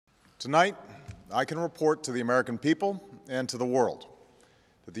Tonight, I can report to the American people and to the world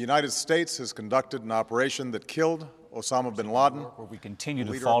that the United States has conducted an operation that killed Osama bin Laden. Where we continue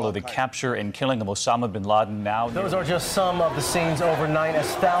to follow the capture and killing of Osama bin Laden now. Those are just some of the scenes overnight as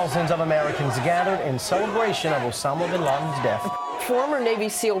thousands of Americans gathered in celebration of Osama bin Laden's death. Former Navy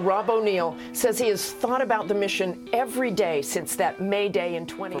SEAL Rob O'Neill says he has thought about the mission every day since that May Day in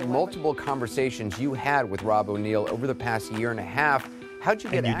 2011. Multiple conversations you had with Rob O'Neill over the past year and a half. How'd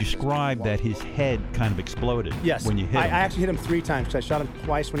you get access? And you described that his head kind of exploded when you hit him. I actually hit him 3 times because I shot him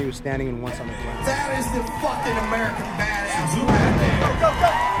twice when he was standing and once on the ground. That is the fucking American badass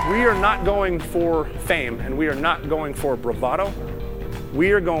right there. We are not going for fame and we are not going for bravado.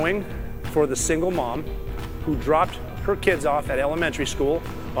 We are going for the single mom who dropped her kids off at elementary school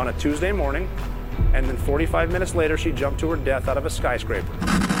on a Tuesday morning, and then 45 minutes later she jumped to her death out of a skyscraper.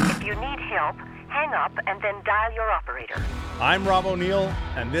 If you need help, hang up and then dial your operator. I'm Rob O'Neill,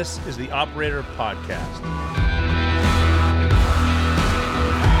 and this is the Operator Podcast.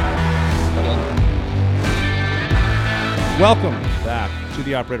 Welcome back to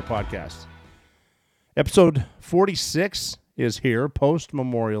the Operator Podcast. Episode 46 is here,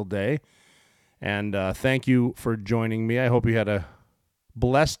 post-Memorial Day, and thank you for joining me. I hope you had a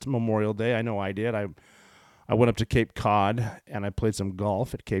blessed Memorial Day. I know I did. I went up to Cape Cod, and I played some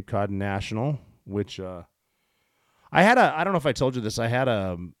golf at Cape Cod National, which I don't know if I told you this,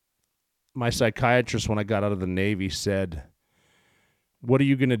 my psychiatrist when I got out of the Navy said, "What are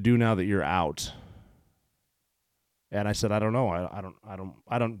you going to do now that you're out?" And I said, "I don't know.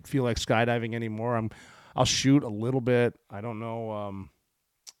 I don't feel like skydiving anymore. I'll shoot a little bit. I don't know. I'm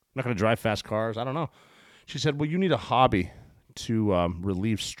not going to drive fast cars. I don't know." She said, "Well, you need a hobby to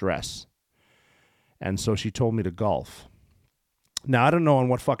relieve stress." And so she told me to golf. Now, I don't know on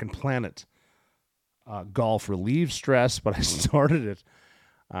what fucking planet golf relieves stress, but I started it.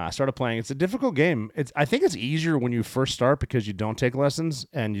 I started playing. It's a difficult game. I think it's easier when you first start because you don't take lessons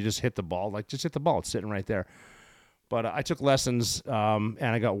and you just hit the ball. Just hit the ball. It's sitting right there. But I took lessons, and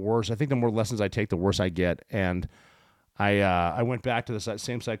I got worse. I think the more lessons I take, the worse I get. And I went back to the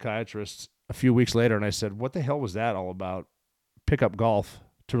same psychiatrist a few weeks later, and I said, "What the hell was that all about? Pick up golf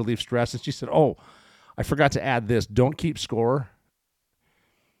to relieve stress?" And she said, "Oh, I forgot to add this. Don't keep score."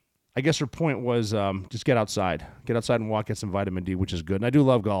 I guess her point was just get outside. Get outside and walk, get some vitamin D, which is good. And I do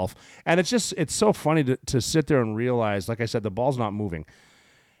love golf. And it's so funny to sit there and realize, like I said, the ball's not moving.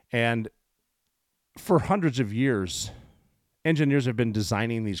 And for hundreds of years, engineers have been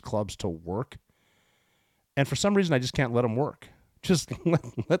designing these clubs to work. And for some reason, I just can't let them work. Just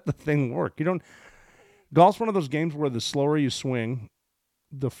let the thing work. Golf's one of those games where the slower you swing,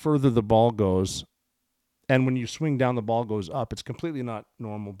 the further the ball goes. And when you swing down, the ball goes up. It's completely not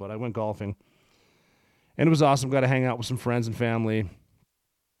normal, but I went golfing. And it was awesome. Got to hang out with some friends and family.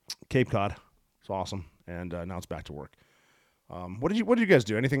 Cape Cod. It's awesome. And now it's back to work. What did you guys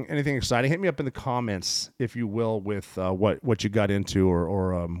do? Anything exciting? Hit me up in the comments, if you will, with what you got into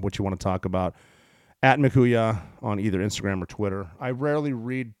or what you want to talk about. At Mikuya on either Instagram or Twitter. I rarely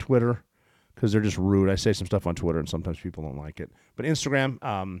read Twitter because they're just rude. I say some stuff on Twitter, and sometimes people don't like it. But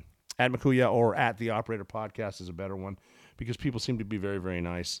Instagram, at Mikuya or at the Operator Podcast is a better one because people seem to be very, very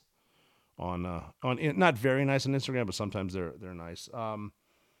nice on not very nice on Instagram, but sometimes they're nice.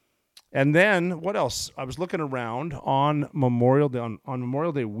 And then what else? I was looking around on Memorial Day on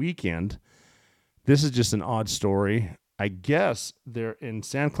Memorial Day weekend. This is just an odd story. I guess they're in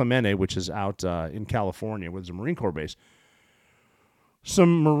San Clemente, which is out in California, where there's a Marine Corps base.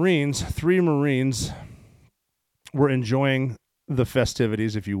 Some Marines, 3 Marines, were enjoying the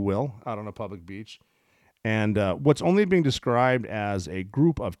festivities, if you will, out on a public beach. And what's only being described as a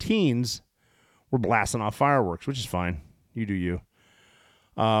group of teens were blasting off fireworks, which is fine. You do you.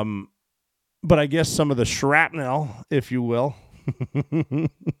 But I guess some of the shrapnel, if you will,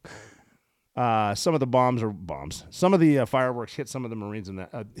 some of the bombs. Some of the fireworks hit some of the Marines in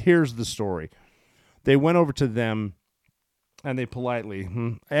that. Here's the story. They went over to them, and they politely,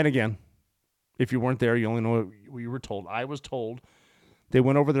 and again, if you weren't there, you only know what you were told. I was told they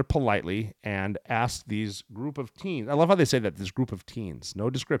went over there politely and asked these group of teens. I love how they say that, this group of teens. No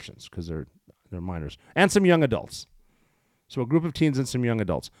descriptions because they're minors. And some young adults. So a group of teens and some young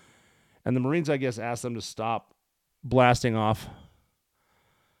adults. And the Marines, I guess, asked them to stop blasting off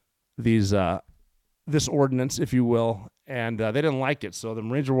these this ordinance, if you will. And they didn't like it. So the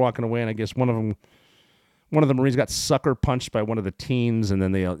Marines were walking away, and I guess one of the Marines got sucker punched by one of the teens, and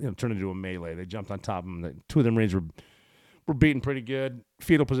then they turned into a melee. They jumped on top of him. 2 of the Marines were beaten pretty good,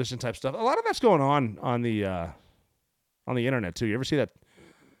 fetal position type stuff. A lot of that's going on the internet too. You ever see that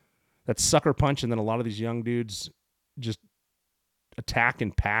sucker punch, and then a lot of these young dudes just attack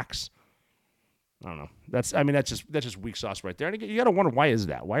in packs. I don't know. That's just weak sauce right there. And you got to wonder, why is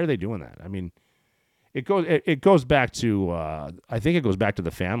that? Why are they doing that? I mean, it goes back to I think it goes back to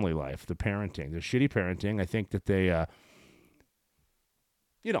the family life, the parenting, the shitty parenting. I think that they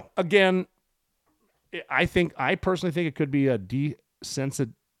again, I personally think it could be a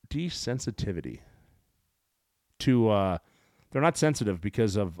desensitivity to they're not sensitive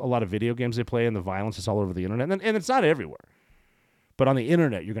because of a lot of video games they play and the violence that's all over the internet. And it's not everywhere. But on the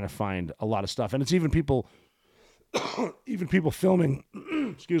internet, you're going to find a lot of stuff. And it's even people filming,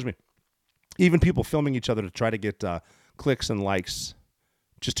 excuse me, even people filming each other to try to get clicks and likes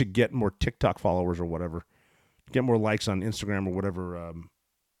just to get more TikTok followers or whatever, get more likes on Instagram or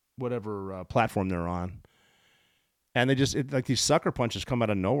whatever platform they're on. And they just, like these sucker punches come out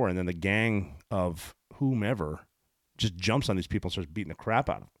of nowhere, and then the gang of whomever just jumps on these people and starts beating the crap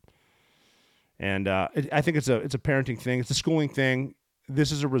out of them. And I think it's a parenting thing. It's a schooling thing.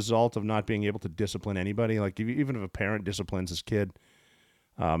 This is a result of not being able to discipline anybody. Like even if a parent disciplines his kid,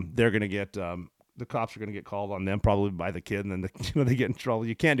 they're going to get the cops are going to get called on them probably by the kid, and then they get in trouble.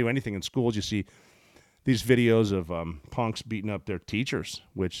 You can't do anything in schools. You see these videos of punks beating up their teachers,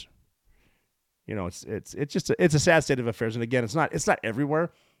 which it's just it's a sad state of affairs. And again, it's not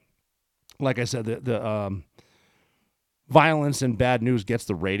everywhere. Like I said, the violence and bad news gets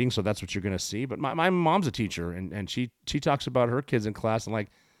the rating, so that's what you're going to see. But my mom's a teacher, and she talks about her kids in class, and like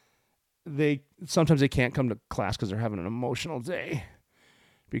sometimes they can't come to class because they're having an emotional day,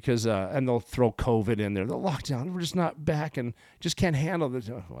 because and they'll throw COVID in there, they'll lock down, we're just not back and just can't handle this,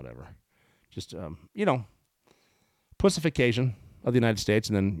 whatever. Just pussification of the United States,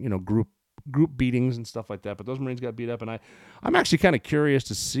 and then group beatings and stuff like that. But those Marines got beat up, and I'm actually kind of curious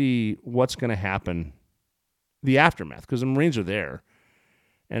to see what's going to happen. The aftermath, because the Marines are there,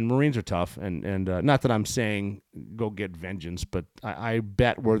 and Marines are tough, and not that I'm saying go get vengeance, but I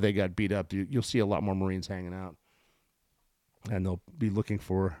bet where they got beat up, you'll see a lot more Marines hanging out, and they'll be looking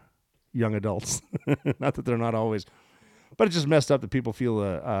for young adults. Not that they're not always, but it's just messed up that people feel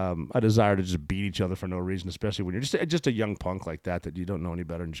a desire to just beat each other for no reason, especially when you're just a young punk like that you don't know any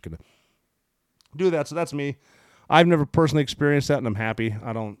better and just gonna do that. So that's me. I've never personally experienced that, and I'm happy.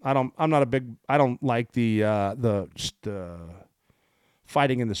 I don't like the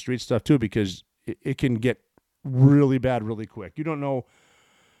fighting in the street stuff too, because it can get really bad really quick. You don't know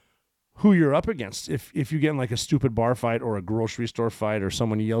who you're up against. If you get in like a stupid bar fight or a grocery store fight, or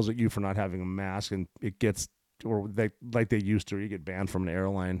someone yells at you for not having a mask, and it gets, or like they used to, or you get banned from an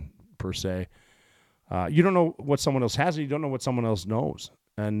airline per se. You don't know what someone else has, and you don't know what someone else knows.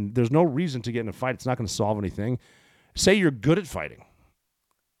 And there's no reason to get in a fight. It's not going to solve anything. Say you're good at fighting,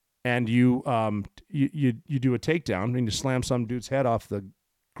 and you do a takedown and you slam some dude's head off the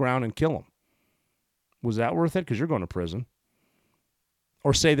ground and kill him. Was that worth it? Because you're going to prison.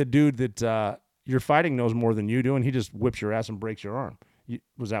 Or say the dude that you're fighting knows more than you do, and he just whips your ass and breaks your arm.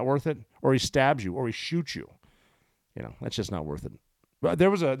 Was that worth it? Or he stabs you, or he shoots you. That's just not worth it. But there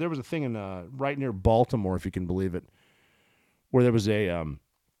was a thing in right near Baltimore, if you can believe it, where there was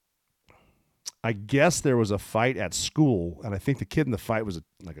I guess there was a fight at school, and I think the kid in the fight was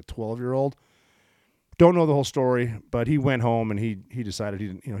like a 12-year-old. Don't know the whole story, but he went home and he decided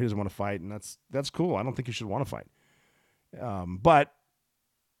he doesn't want to fight, and that's cool. I don't think you should want to fight. But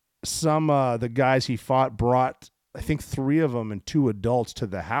some the guys he fought brought, I think, 3 of them and 2 adults to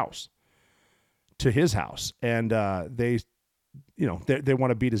his house, and they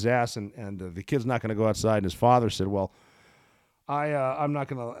want to beat his ass, and the kid's not going to go outside, and his father said, well, I'm not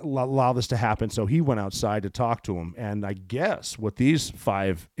going to allow this to happen. So he went outside to talk to him. And I guess what these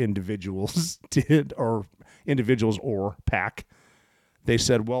 5 individuals did, or pack, they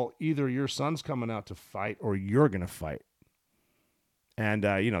said, well, either your son's coming out to fight or you're going to fight. And,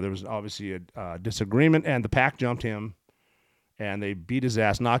 there was obviously a disagreement, and the pack jumped him, and they beat his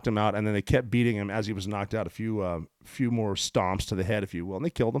ass, knocked him out, and then they kept beating him as he was knocked out, a few more stomps to the head, if you will, and they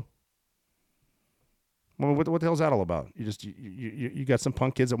killed him. Well, what the hell's that all about? You got some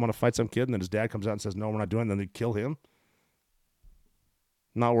punk kids that want to fight some kid, and then his dad comes out and says, no, we're not doing it, and then they kill him.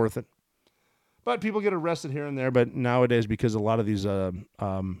 Not worth it. But people get arrested here and there, but nowadays, because a lot of these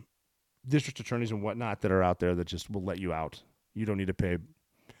district attorneys and whatnot that are out there that just will let you out. You don't need to pay bail.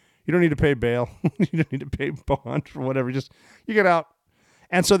 You don't need to pay bond or whatever. Just, you get out.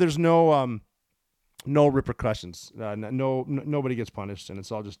 And so there's no repercussions. Nobody gets punished, and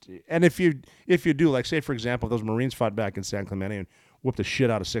it's all just. And if you do, like, say for example, those Marines fought back in San Clemente and whooped the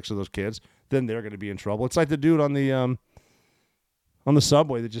shit out of 6 of those kids, then they're going to be in trouble. It's like the dude on the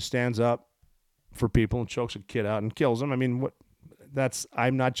subway that just stands up for people and chokes a kid out and kills him. I mean,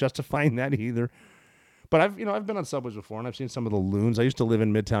 I'm not justifying that either, But I've been on subways before, and I've seen some of the loons. I used to live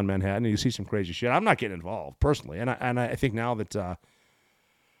in Midtown Manhattan, and you see some crazy shit. I'm not getting involved personally, and I think now that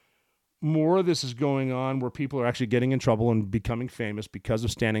more of this is going on, where people are actually getting in trouble and becoming famous because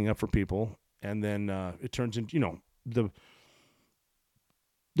of standing up for people, and then it turns into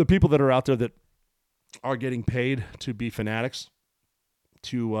the people that are out there that are getting paid to be fanatics,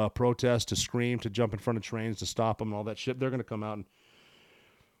 to protest, to scream, to jump in front of trains, to stop them, and all that shit. They're going to come out and,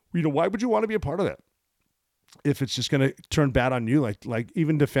 why would you want to be a part of that? If it's just going to turn bad on you, like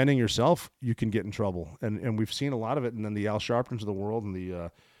even defending yourself, you can get in trouble. And we've seen a lot of it. And then the Al Sharptons of the world and the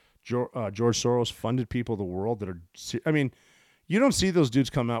George Soros funded people of the world that are, you don't see those dudes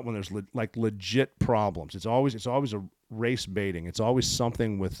come out when there's legit problems. It's always a race baiting. It's always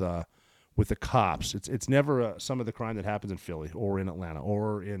something with the cops. It's never some of the crime that happens in Philly or in Atlanta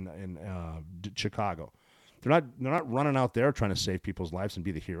or in Chicago. They're not running out there trying to save people's lives and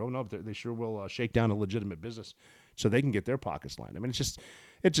be the hero. No, they sure will shake down a legitimate business so they can get their pockets lined.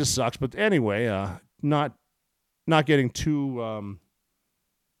 It just sucks. But anyway, not getting too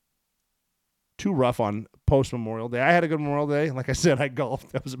rough on post-Memorial Day. I had a good Memorial Day. Like I said, I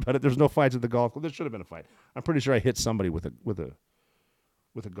golfed. That was about it. There's no fights at the golf club. There should have been a fight. I'm pretty sure I hit somebody with a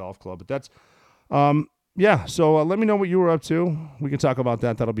golf club. But that's So let me know what you were up to. We can talk about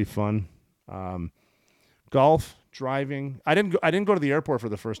that. That'll be fun. Golf, driving. I didn't go to the airport for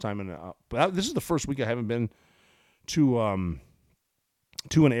the first time but this is the first week I haven't been to an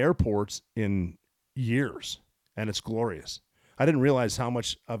airport in years, and it's glorious. I didn't realize how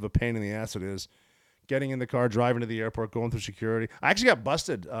much of a pain in the ass it is getting in the car, driving to the airport, going through security. I actually got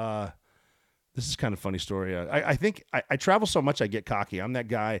busted. This is kind of a funny story. I think I travel so much I get cocky. I'm that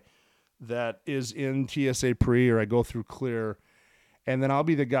guy that is in TSA pre, or I go through clear, and then I'll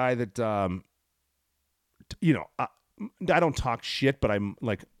be the guy that I don't talk shit, but I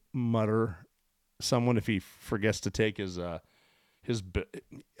mutter someone if he forgets to take his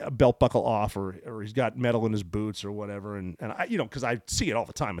belt buckle off, or he's got metal in his boots or whatever. And I, because I see it all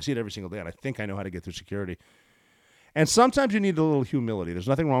the time. I see it every single day, and I think I know how to get through security. And sometimes you need a little humility. There's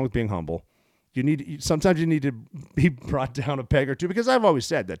nothing wrong with being humble. Sometimes you need to be brought down a peg or two, because I've always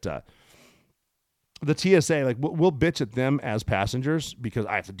said that the TSA, we'll bitch at them as passengers because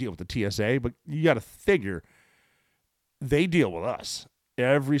I have to deal with the TSA, but you got to figure they deal with us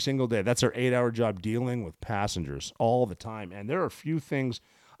every single day. That's our 8-hour job, dealing with passengers all the time. And there are a few things.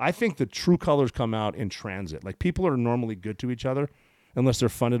 I think the true colors come out in transit. People are normally good to each other unless they're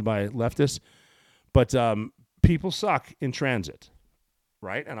funded by leftists. But people suck in transit,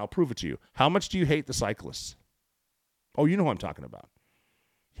 right? And I'll prove it to you. How much do you hate the cyclists? Oh, you know who I'm talking about.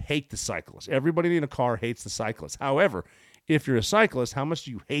 Hate the cyclists. Everybody in a car hates the cyclists. However, if you're a cyclist, how much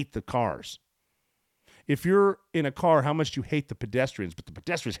do you hate the cars? If you're in a car, how much do you hate the pedestrians? But the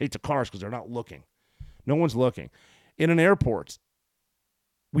pedestrians hate the cars because they're not looking. No one's looking. In an airport,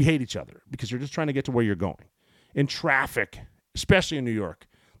 we hate each other because you're just trying to get to where you're going. In traffic, especially in New York,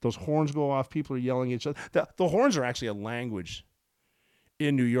 those horns go off. People are yelling at each other. The horns are actually a language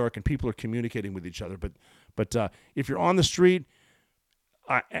in New York, and people are communicating with each other. But if you're on the street,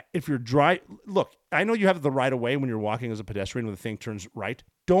 if you're look, I know you have the right of way when you're walking as a pedestrian when the thing turns right.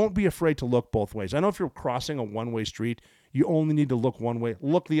 Don't be afraid to look both ways. I know if you're crossing a one-way street, you only need to look one way.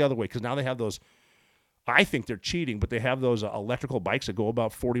 Look the other way, because now they have those, I think they're cheating, but they have those electrical bikes that go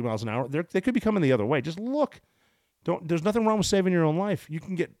about 40 miles an hour. They could be coming the other way. Just look. There's nothing wrong with saving your own life. You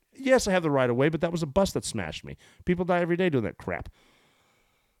can get, yes, I have the right of way, but that was a bus that smashed me. People die every day doing that crap.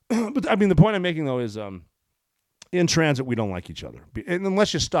 But the point I'm making, though, is in transit, we don't like each other, and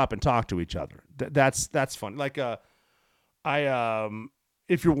unless you stop and talk to each other. That's fun.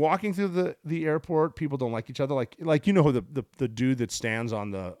 If you're walking through the airport, people don't like each other. Like who the dude that stands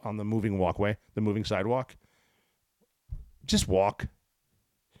on the moving walkway, the moving sidewalk. Just walk.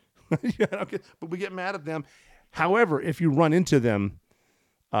 But we get mad at them. However, if you run into them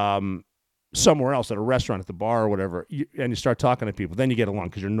somewhere else, at a restaurant, at the bar or whatever, and you start talking to people, then you get along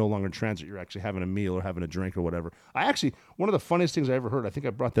because you're no longer in transit. You're actually having a meal or having a drink or whatever. One of the funniest things I ever heard, I think I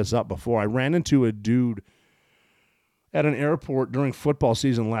brought this up before, I ran into a dude at an airport during football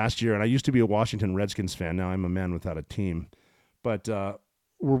season last year, and I used to be a Washington Redskins fan. Now I'm a man without a team. But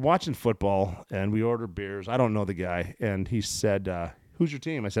we're watching football, and we order beers. I don't know the guy, and he said, who's your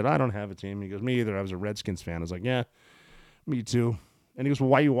team? I said, I don't have a team. He goes, me either. I was a Redskins fan. I was like, yeah, me too. And he goes, well,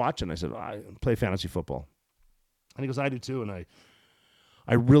 why are you watching? I said, I play fantasy football. And he goes, I do too, and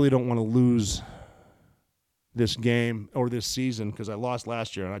I really don't want to lose this game or this season because I lost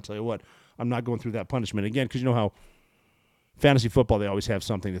last year. And I tell you what, I'm not going through that punishment again, because you know how fantasy football, they always have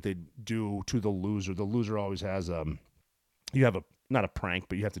something that they do to the loser. The loser always has you have not a prank,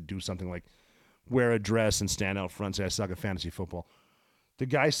 but you have to do something like wear a dress and stand out front and say, I suck at fantasy football. The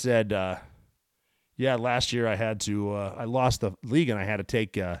guy said, yeah, last year I lost the league and I had to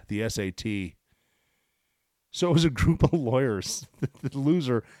take the SAT. So it was a group of lawyers. The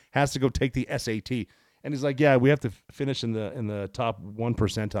loser has to go take the SAT. And he's like, yeah, we have to finish in the top 1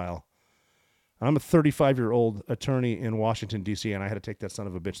 percentile. I'm a 35-year-old attorney in Washington, D.C., and I had to take that son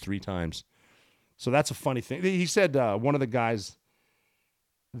of a bitch 3 times. So that's a funny thing. He said one of the guys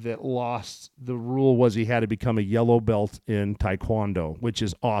that lost, the rule was he had to become a yellow belt in Taekwondo, which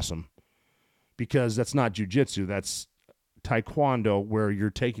is awesome because that's not jiu-jitsu. That's Taekwondo where you're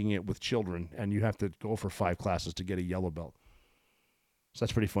taking it with children, and you have to go for 5 classes to get a yellow belt. So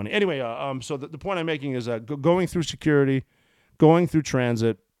that's pretty funny. Anyway, so the point I'm making is going through security, going through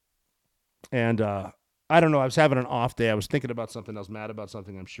transit, and I don't know, I was having an off day. I was thinking about something. I was mad about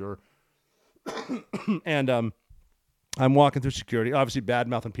something, I'm sure. And I'm walking through security, obviously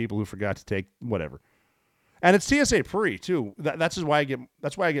bad-mouthing people who forgot to take whatever. And it's TSA pre, too. That's why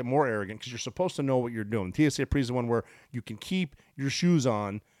I get more arrogant, because you're supposed to know what you're doing. TSA pre is the one where you can keep your shoes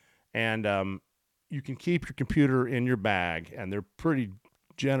on, and you can keep your computer in your bag, and they're pretty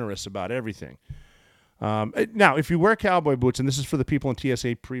generous about everything. Now, if you wear cowboy boots, and this is for the people in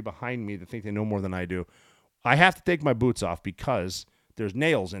TSA pre behind me that think they know more than I do, I have to take my boots off because there's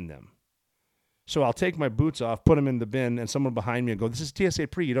nails in them. So I'll take my boots off, put them in the bin, and someone behind me will go, this is TSA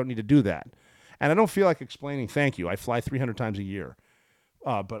pre, you don't need to do that. And I don't feel like explaining thank you. I fly 300 times a year.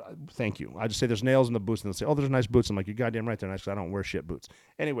 But thank you. I just say there's nails in the boots, and they'll say, oh, there's nice boots. I'm like, you're goddamn right, they're nice, because I don't wear shit boots.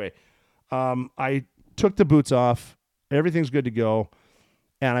 Anyway, I took the boots off. Everything's good to go.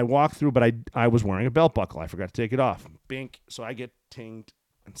 And I walked through, but I was wearing a belt buckle. I forgot to take it off. Bink. So I get tinged.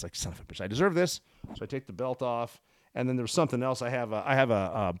 And it's like, son of a bitch, I deserve this. So I take the belt off. And then there was something else. I have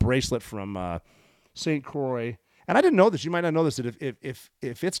a bracelet from St. Croix. And I didn't know this. You might not know this. That if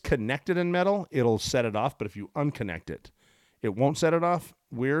it's connected in metal, it'll set it off. But if you unconnect it, it won't set it off.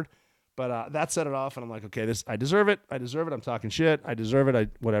 Weird. But that set it off. And I'm like, okay, I deserve it. I deserve it. I'm talking shit. I deserve it.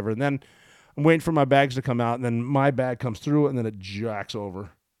 Whatever. And then I'm waiting for my bags to come out, and then my bag comes through, and then it jacks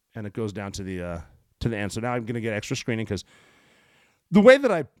over, and it goes down to the end. So now I'm going to get extra screening, because the way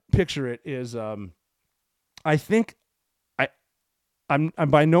that I picture it is, I think I'm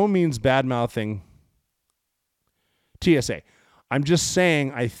by no means bad-mouthing TSA. I'm just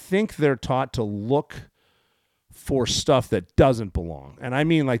saying I think they're taught to look for stuff that doesn't belong. And I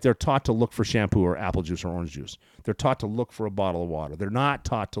mean, like, they're taught to look for shampoo or apple juice or orange juice. They're taught to look for a bottle of water. They're not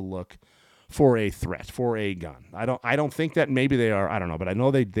taught to look for a threat, for a gun. I don't think that. Maybe they are. I don't know. But I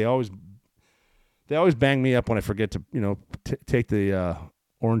know they always bang me up when I forget to take the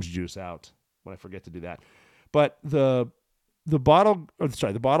orange juice out, when I forget to do that. But the bag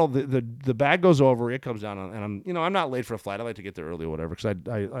goes over, it comes down, and I'm not late for a flight. I like to get there early or whatever, because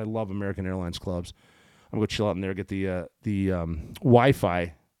I love American Airlines clubs. I'm going to chill out in there, get the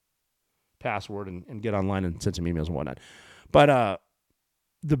Wi-Fi password, and get online and send some emails and whatnot. But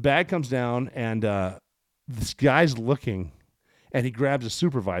the bag comes down, and this guy's looking, and he grabs a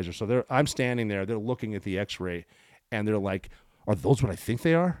supervisor. So I'm standing there. They're looking at the X-ray, and they're like, are those what I think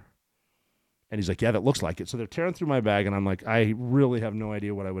they are? And he's like, yeah, that looks like it. So they're tearing through my bag, and I'm like, I really have no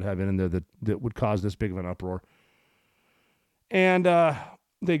idea what I would have in there that would cause this big of an uproar. And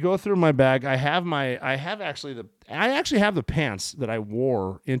they go through my bag. I actually have the pants that I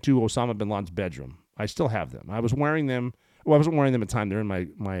wore into Osama bin Laden's bedroom. I still have them. I was wearing them. Well, I wasn't wearing them at the time. They're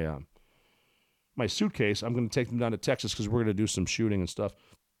in my suitcase. I'm going to take them down to Texas, because we're going to do some shooting and stuff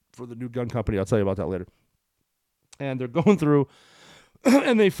for the new gun company. I'll tell you about that later. And they're going through,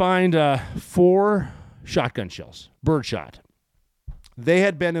 and they find 4 shotgun shells, birdshot. They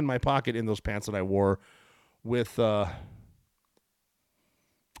had been in my pocket in those pants that I wore with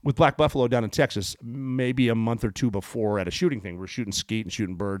Black Buffalo down in Texas, maybe a month or 2 before at a shooting thing. We're shooting skeet and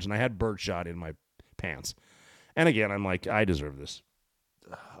shooting birds, and I had birdshot in my pants. And again, I'm like, I deserve this.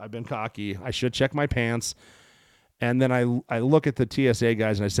 I've been cocky. I should check my pants. And then I look at the TSA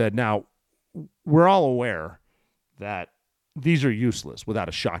guys, and I said, now, we're all aware that these are useless without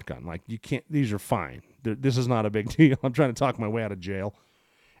a shotgun. Like, you can't, these are fine. This is not a big deal. I'm trying to talk my way out of jail.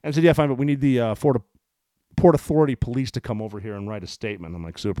 And I said, yeah, fine, but we need the Port Authority police to come over here and write a statement. I'm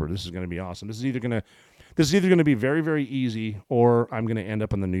like, super, this is going to be awesome. This is either going to be very, very easy, or I'm going to end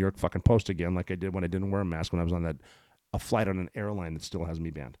up on the New York fucking Post again, like I did when I didn't wear a mask when I was on a flight on an airline that still has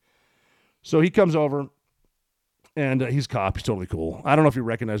me banned. So he comes over, and he's a cop. He's totally cool. I don't know if he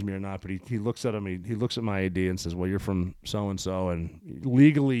recognized me or not, but he looks at him. He looks at my ID and says, well, you're from so-and-so, and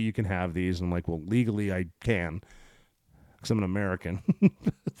legally you can have these. And I'm like, well, legally I can, because I'm an American.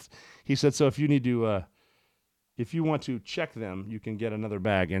 He said, so if you need to if you want to check them, you can get another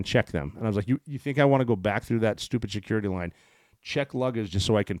bag and check them. And I was like, you think I want to go back through that stupid security line, check luggage just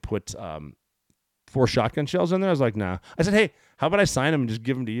so I can put 4 shotgun shells in there? I was like, nah. I said, hey, how about I sign them and just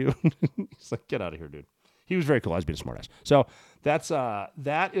give them to you? He's like, get out of here, dude. He was very cool. I was being a smartass. So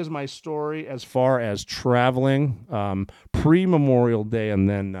that is my story as far as traveling pre-Memorial Day. And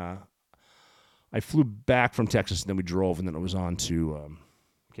then I flew back from Texas, and then we drove, and then it was on to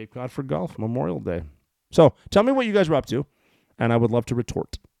Cape Cod for golf, Memorial Day. So tell me what you guys were up to, and I would love to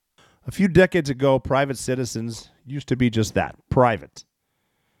retort. A few decades ago, private citizens used to be just that, private.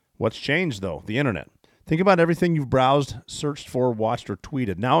 What's changed, though? The internet. Think about everything you've browsed, searched for, watched, or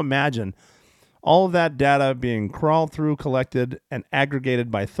tweeted. Now imagine all of that data being crawled through, collected, and aggregated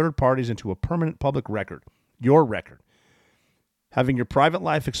by third parties into a permanent public record, your record. Having your private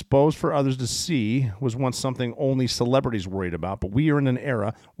life exposed for others to see was once something only celebrities worried about, but we are in an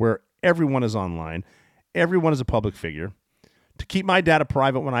era where everyone is online, everyone is a public figure. To keep my data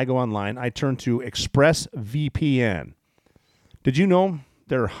private when I go online, I turn to ExpressVPN. Did you know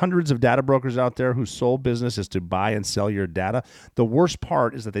there are hundreds of data brokers out there whose sole business is to buy and sell your data? The worst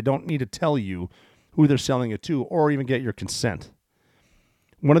part is that they don't need to tell you who they're selling it to or even get your consent.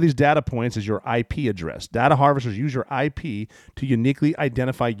 One of these data points is your IP address. Data harvesters use your IP to uniquely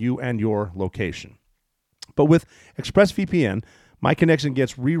identify you and your location. But with ExpressVPN, my connection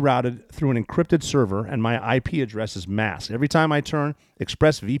gets rerouted through an encrypted server, and my IP address is masked. Every time I turn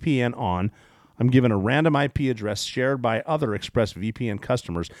ExpressVPN on, I'm given a random IP address shared by other ExpressVPN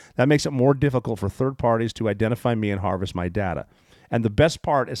customers. That makes it more difficult for third parties to identify me and harvest my data. And the best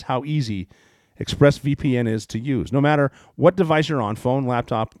part is how easy ExpressVPN is to use. No matter what device you're on, phone,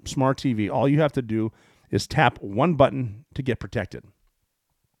 laptop, smart TV, all you have to do is tap one button to get protected.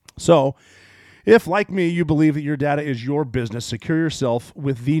 So, if, like me, you believe that your data is your business, secure yourself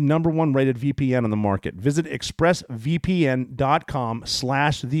with the #1 rated VPN on the market. Visit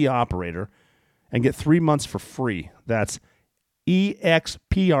expressvpn.com/theoperator and get 3 months for free. That's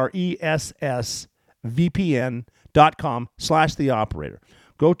expressvpn.com/theoperator.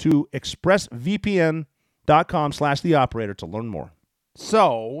 Go to expressvpn.com/theoperator to learn more.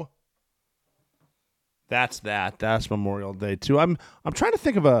 So that's that. That's Memorial Day too. I'm trying to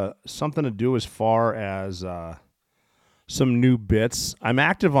think of something to do as far as some new bits. I'm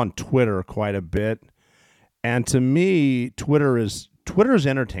active on Twitter quite a bit, and to me, Twitter is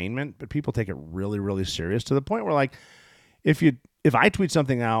entertainment, but people take it really, really serious to the point where, like, if I tweet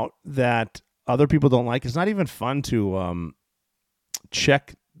something out that other people don't like, it's not even fun to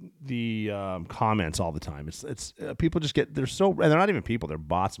check the comments all the time. It's people just get, and they're not even people, they're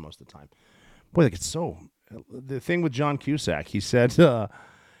bots most of the time. Boy, like, it's so, the thing with John Cusack, he said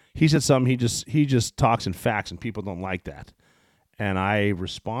something, he just talks in facts, and people don't like that. And I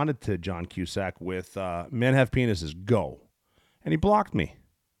responded to John Cusack with, men have penises, go. And he blocked me.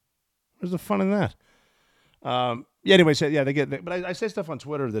 Where's the fun in that? Anyway, but I say stuff on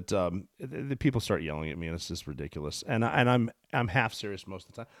Twitter that the people start yelling at me, and it's just ridiculous. And I'm half serious most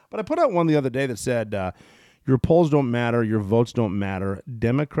of the time. But I put out one the other day that said, your polls don't matter, your votes don't matter.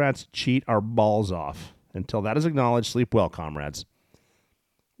 Democrats cheat our balls off. Until that is acknowledged, sleep well, comrades.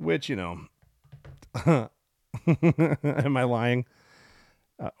 Which, am I lying?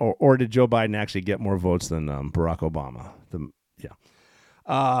 Or did Joe Biden actually get more votes than Barack Obama?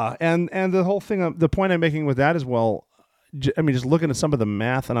 And the whole thing, the point I'm making with that is, well, just looking at some of the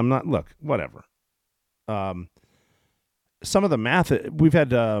math, and whatever. Some of the math, we've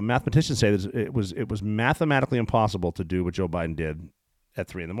had mathematicians say that it was mathematically impossible to do what Joe Biden did at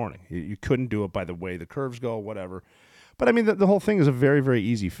 3 a.m. You couldn't do it by the way the curves go, whatever. But I mean, the whole thing is a very, very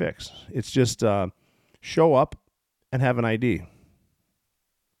easy fix. It's just show up and have an ID.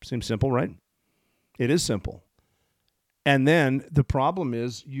 Seems simple, right? It is simple. And then the problem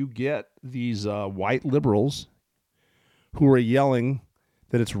is you get these white liberals who are yelling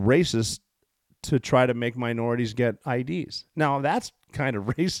that it's racist to try to make minorities get IDs. Now, that's kind of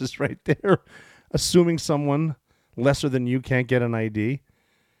racist right there, assuming someone lesser than you can't get an ID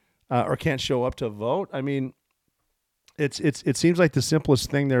or can't show up to vote. I mean, it seems like the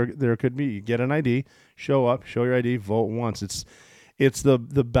simplest thing there could be. You get an ID, show up, show your ID, vote once. It's the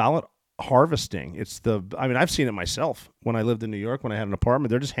ballot harvesting. I've seen it myself when I lived in New York, when I had an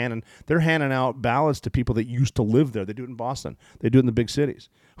apartment. They're handing out ballots to people that used to live there. They do it in Boston. They do it in the big cities.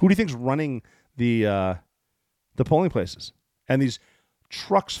 Who do you think's running the polling places? And these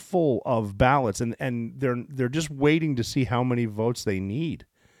trucks full of ballots, and they're just waiting to see how many votes they need.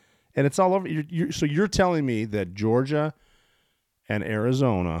 And it's all over. So you're telling me that Georgia and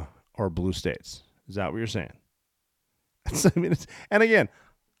Arizona are blue states? Is that what you're saying? And again,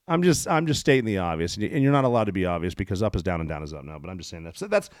 I'm just stating the obvious, and you're not allowed to be obvious because up is down and down is up now. But I'm just saying that. So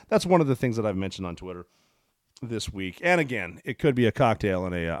that's one of the things that I've mentioned on Twitter this week. And again, it could be a cocktail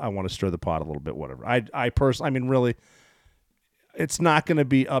and I want to stir the pot a little bit, whatever. I personally, I mean, really, it's not going to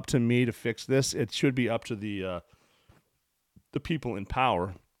be up to me to fix this. It should be up to the people in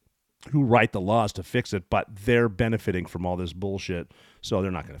power who write the laws to fix it, but they're benefiting from all this bullshit, so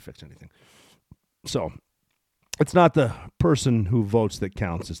they're not going to fix anything. So it's not the person who votes that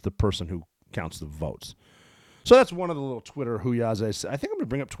counts. It's the person who counts the votes. So that's one of the little Twitter hoo-yahs. I think I'm going to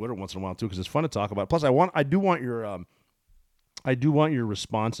bring up Twitter once in a while too because it's fun to talk about. Plus, I do want your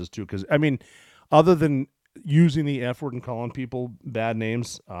responses too because I mean, other than using the F word and calling people bad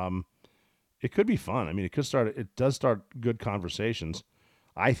names, it could be fun. I mean, it does start good conversations.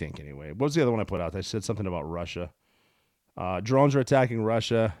 I think anyway. What was the other one I put out? I said something about Russia. Drones are attacking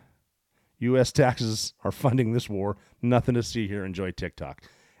Russia. U.S. taxes are funding this war. Nothing to see here. Enjoy TikTok.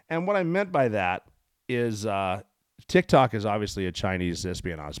 And what I meant by that is TikTok is obviously a Chinese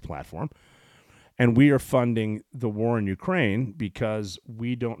espionage platform. And we are funding the war in Ukraine because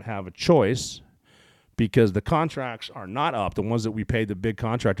we don't have a choice because the contracts are not up, the ones that we paid the big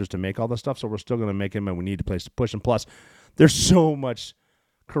contractors to make all this stuff, so we're still going to make them and we need a place to push them. Plus, there's so much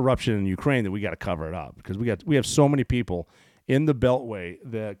corruption in Ukraine that we got to cover it up because we have so many people in the Beltway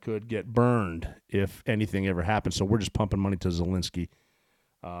that could get burned if anything ever happens. So we're just pumping money to Zelensky.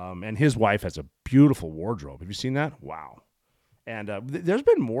 And his wife has a beautiful wardrobe. Have you seen that? Wow. And there's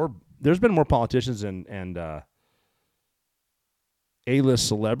been more politicians and A-list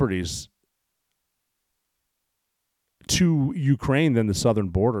celebrities to Ukraine than the southern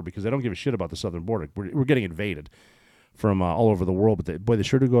border because they don't give a shit about the southern border. We're getting invaded from all over the world, but they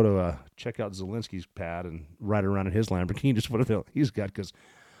sure do go to check out Zelensky's pad and ride around in his Lamborghini, just what he's got, because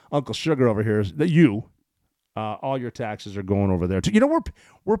Uncle Sugar over here is that all your taxes are going over there too. You know,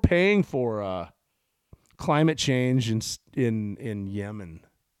 we're paying for climate change in Yemen.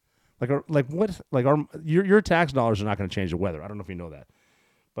 Your tax dollars are not going to change the weather. I don't know if you know that,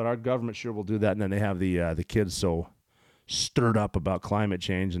 but our government sure will do that. And then they have the kids so stirred up about climate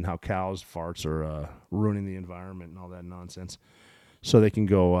change and how cows' farts are ruining the environment and all that nonsense, so they can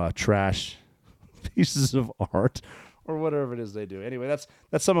go trash pieces of art or whatever it is they do. Anyway, that's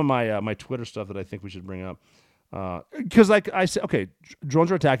some of my Twitter stuff that I think we should bring up. Because like I said, okay,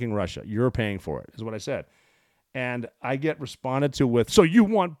 drones are attacking Russia. You're paying for it, is what I said. And I get responded to with, so you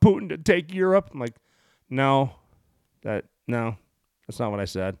want Putin to take Europe? I'm like, no, that's not what I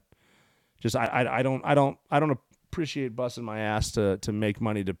said. Just I don't appreciate busting my ass to make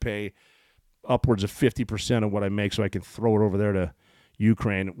money to pay upwards of 50% of what I make so I can throw it over there to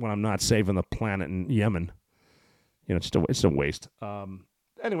Ukraine when I'm not saving the planet in Yemen. You know, it's a waste.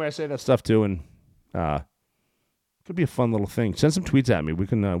 Anyway, I say that stuff too, and could be a fun little thing. Send some tweets at me. We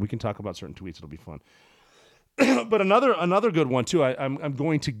can talk about certain tweets. It'll be fun. But another good one too. I'm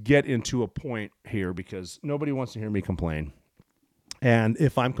going to get into a point here because nobody wants to hear me complain, and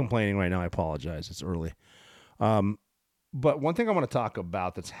if I'm complaining right now, I apologize. It's early. But one thing I want to talk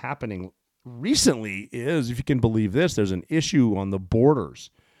about that's happening recently is, if you can believe this, there's an issue on the borders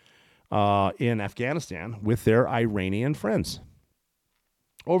in Afghanistan with their Iranian friends.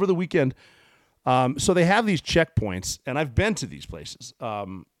 Over the weekend, so they have these checkpoints, and I've been to these places.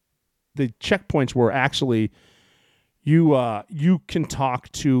 The checkpoints where actually you can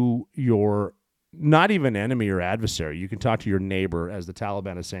talk to your not even enemy or adversary. You can talk to your neighbor, as the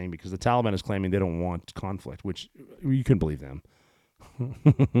Taliban is saying, because the Taliban is claiming they don't want conflict, which you can believe them.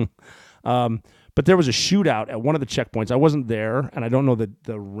 But there was a shootout at one of the checkpoints. I wasn't there, and I don't know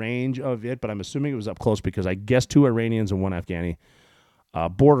the range of it, but I'm assuming it was up close because I guess 2 Iranians and 1 Afghani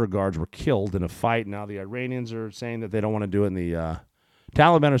border guards were killed in a fight. Now the Iranians are saying that they don't want to do it, and the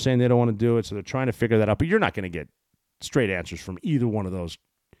Taliban are saying they don't want to do it, so they're trying to figure that out. But you're not going to get straight answers from either one of those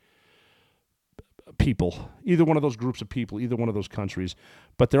people, either one of those groups of people, either one of those countries.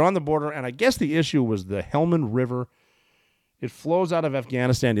 But they're on the border, and I guess the issue was the Helmand River. It flows out of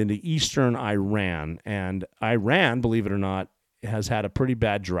Afghanistan into eastern Iran, and Iran, believe it or not, has had a pretty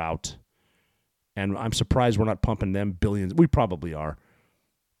bad drought, and I'm surprised we're not pumping them billions. We probably are.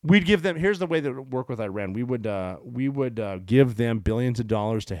 We'd give them, here's the way that it would work with Iran. We would give them billions of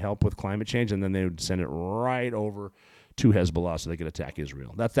dollars to help with climate change, and then they would send it right over to Hezbollah so they could attack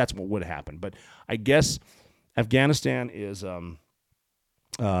Israel. That's what would happen. But I guess Afghanistan is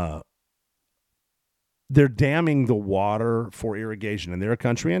they're damming the water for irrigation in their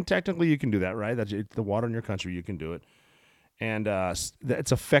country, and technically you can do that, right? That's the water in your country, you can do it. And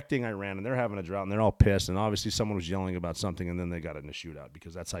it's affecting Iran, and they're having a drought, and they're all pissed. And obviously someone was yelling about something, and then they got in a shootout,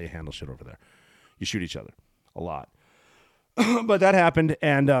 because that's how you handle shit over there. You shoot each other a lot. But that happened,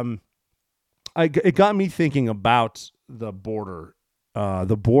 and it got me thinking about the borders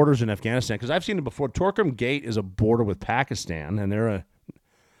in Afghanistan, because I've seen it before. Torkham Gate is a border with Pakistan, and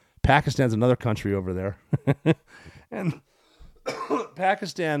Pakistan's another country over there. And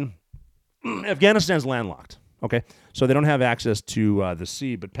Afghanistan's landlocked, okay? So they don't have access to the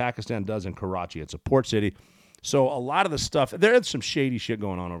sea, but Pakistan does in Karachi. It's a port city. So a lot of the stuff, there's some shady shit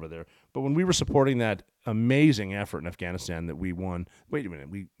going on over there. But when we were supporting that amazing effort in Afghanistan that we won, wait a minute,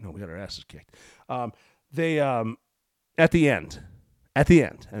 we got our asses kicked. They at the end,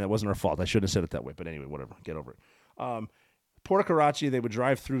 and it wasn't our fault. I shouldn't have said it that way, but anyway, whatever, get over it. Port of Karachi, they would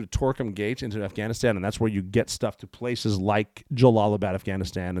drive through to Torkham Gate into Afghanistan, and that's where you get stuff to places like Jalalabad,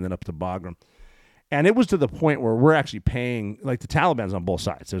 Afghanistan, and then up to Bagram. And it was to the point where we're actually paying, like the Taliban's on both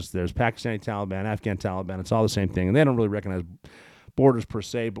sides. There's Pakistani Taliban, Afghan Taliban. It's all the same thing, and they don't really recognize borders per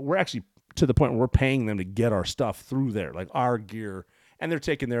se, but we're actually to the point where we're paying them to get our stuff through there, like our gear, and they're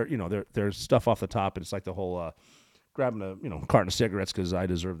taking their stuff off the top, and it's like the whole grabbing a carton of cigarettes because I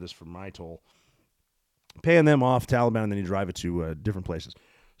deserve this for my toll. Paying them off Taliban, and then you drive it to different places.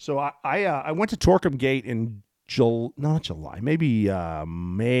 So I went to Torkham Gate in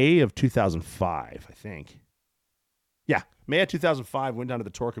May of 2005, I think. Yeah, May of 2005, went down to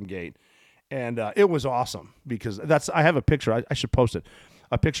the Torkham Gate, and it was awesome because I have a picture. I should post it.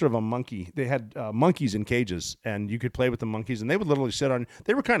 A picture of a monkey. They had monkeys in cages, and you could play with the monkeys, and they would literally sit on.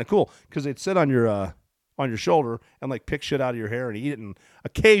 They were kind of cool because they'd sit on your shoulder and like pick shit out of your hair and eat it. And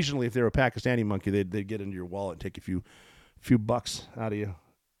occasionally, if they were a Pakistani monkey, they'd get into your wallet and take a few bucks out of you, a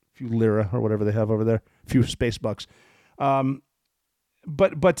few lira or whatever they have over there, a few space bucks. But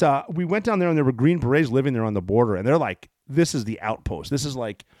we went down there, and there were Green Berets living there on the border, and they're like, this is the outpost. This is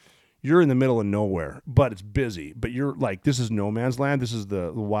like, you're in the middle of nowhere, but it's busy. But you're like, this is no man's land. This is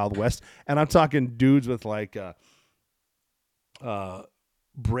the Wild West. And I'm talking dudes with like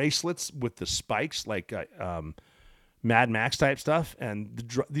bracelets with the spikes, like Mad Max type stuff. And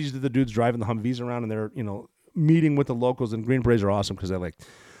these are the dudes driving the Humvees around, and they're meeting with the locals. And Green Berets are awesome because they like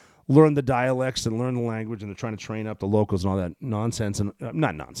learn the dialects and learn the language, and they're trying to train up the locals and all that nonsense. And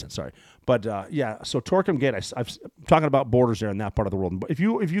not nonsense, sorry. But yeah, so Torkham Gate, I'm talking about borders there in that part of the world. But if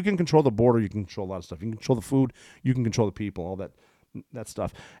you can control the border, you can control a lot of stuff. You can control the food, you can control the people, all that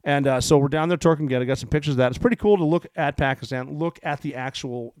stuff. And so we're down there, Torkham Gate. I got some pictures of that. It's pretty cool to look at Pakistan, look at the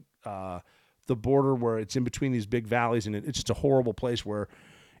actual the border where it's in between these big valleys, and it's just a horrible place where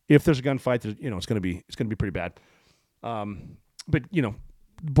if there's a gunfight, it's going to be pretty bad. But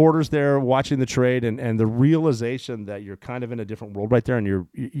borders there, watching the trade, and the realization that you're kind of in a different world right there, and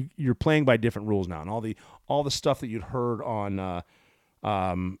you're playing by different rules now, and all the stuff that you'd heard on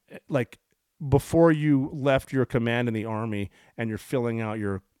like before you left your command in the Army, and you're filling out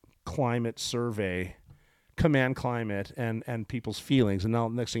your climate survey, command climate, and people's feelings, and now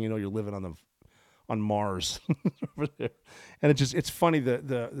next thing you know, you're living on Mars over there, and it's funny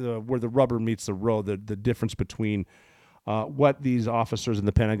the where the rubber meets the road, the difference between what these officers in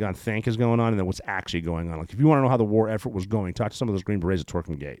the Pentagon think is going on and then what's actually going on. Like, if you want to know how the war effort was going, talk to some of those Green Berets at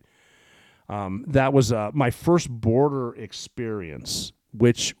Torkham Gate. That was my first border experience,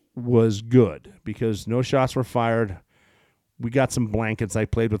 which was good because no shots were fired. We got some blankets. I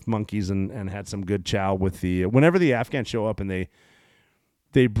played with monkeys and had some good chow with whenever the Afghans show up and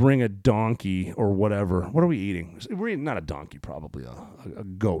they bring a donkey or whatever. What are we eating? We're eating not a donkey, probably a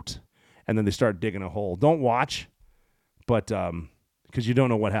goat. And then they start digging a hole. Don't watch. But because you don't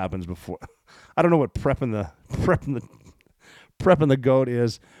know what happens before. I don't know what prepping the goat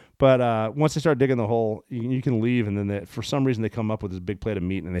is. But once they start digging the hole, you can leave, and then for some reason they come up with this big plate of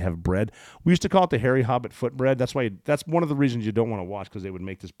meat and they have bread. We used to call it the hairy hobbit foot bread. That's one of the reasons you don't want to watch, because they would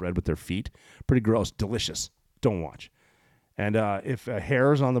make this bread with their feet. Pretty gross, delicious. Don't watch. And if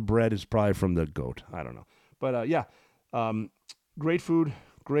hairs on the bread, is probably from the goat. I don't know. But yeah, great food.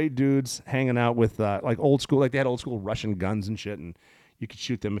 Great dudes hanging out with like old school, like they had old school Russian guns and shit, and you could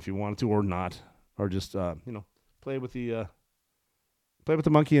shoot them if you wanted to or not, or just play with the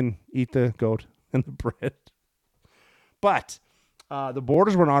monkey and eat the goat and the bread. But the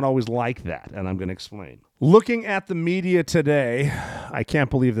borders were not always like that, and I'm going to explain. Looking at the media today, I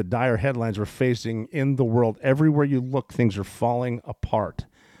can't believe the dire headlines we're facing in the world. Everywhere you look, things are falling apart.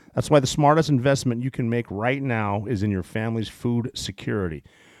 That's why the smartest investment you can make right now is in your family's food security.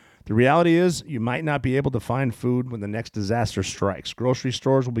 The reality is you might not be able to find food when the next disaster strikes. Grocery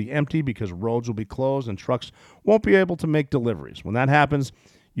stores will be empty because roads will be closed and trucks won't be able to make deliveries. When that happens,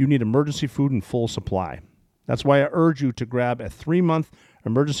 you need emergency food in full supply. That's why I urge you to grab a 3-month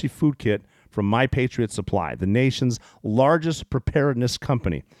emergency food kit from My Patriot Supply, the nation's largest preparedness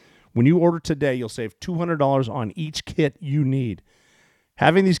company. When you order today, you'll save $200 on each kit you need.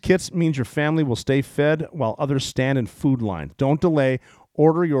 Having these kits means your family will stay fed while others stand in food lines. Don't delay.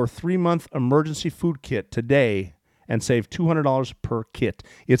 Order your 3-month emergency food kit today and save $200 per kit.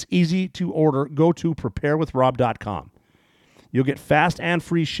 It's easy to order. Go to preparewithrob.com. You'll get fast and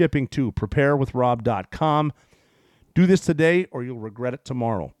free shipping too. Preparewithrob.com. Do this today or you'll regret it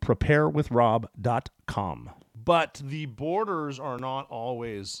tomorrow. Preparewithrob.com. But the borders are not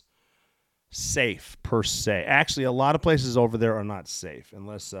always safe per se. Actually, a lot of places over there are not safe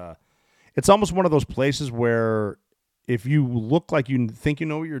unless it's almost one of those places where if you look like you think you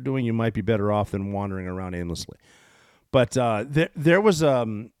know what you're doing, you might be better off than wandering around aimlessly. But there was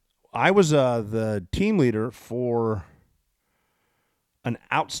I was the team leader for an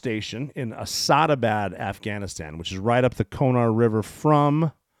outstation in Asadabad, Afghanistan, which is right up the Konar River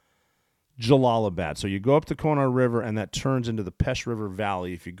from Jalalabad. So you go up the Konar River, and that turns into the Pesh River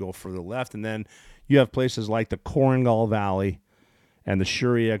Valley if you go further left. And then you have places like the Korangal Valley and the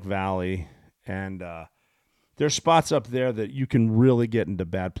Shuriak Valley. And there's spots up there that you can really get into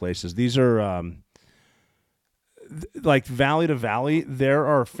bad places. These are like valley to valley. There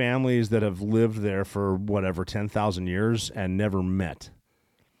are families that have lived there for 10,000 years and never met.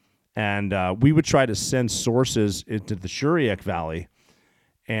 And we would try to send sources into the Shuriak Valley,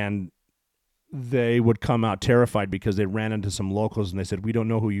 and they would come out terrified because they ran into some locals and they said, "We don't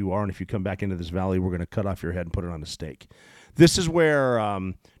know who you are, and if you come back into this valley, we're going to cut off your head and put it on a stake." This is where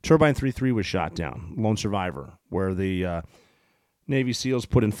Turbine 3-3 was shot down, Lone Survivor, where the Navy SEALs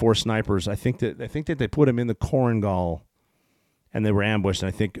put in 4 snipers. I think that they put them in the Korangal, and they were ambushed. And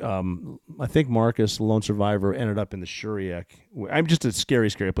I think Marcus, Lone Survivor, ended up in the Shuriak. I'm just a scary,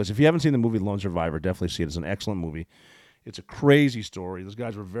 scary place. If you haven't seen the movie Lone Survivor, definitely see it. It's an excellent movie. It's a crazy story. Those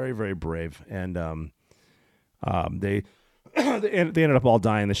guys were very, very brave, and they ended up all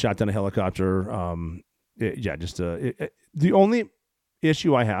dying. They shot down a helicopter. The only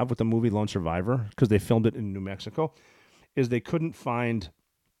issue I have with the movie Lone Survivor, because they filmed it in New Mexico, is they couldn't find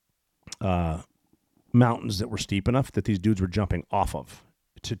mountains that were steep enough that these dudes were jumping off of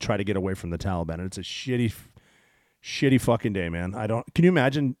to try to get away from the Taliban. And it's a shitty fucking day, man. Can you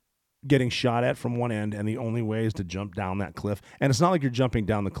imagine getting shot at from one end and the only way is to jump down that cliff? And it's not like you're jumping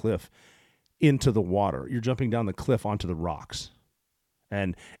down the cliff into the water. You're jumping down the cliff onto the rocks.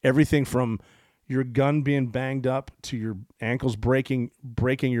 And everything from your gun being banged up to your ankles breaking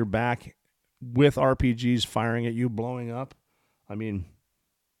your back with RPGs firing at you, blowing up. I mean,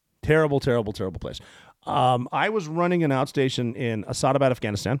 terrible, terrible, terrible place. I was running an outstation in Asadabad,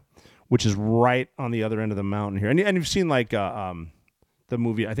 Afghanistan, which is right on the other end of the mountain here. And you've seen like the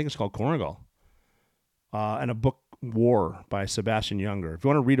movie, I think it's called Korangal, and a book, War, by Sebastian Junger. If you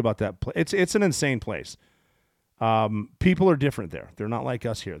want to read about that, it's an insane place. People are different there. They're not like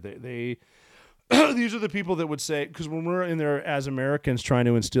us here. They these are the people that would say, because when we're in there as Americans trying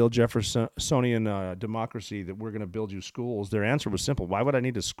to instill Jeffersonian democracy, that we're going to build you schools, their answer was simple. Why would I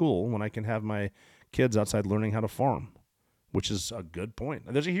need a school when I can have my kids outside learning how to farm? Which is a good point.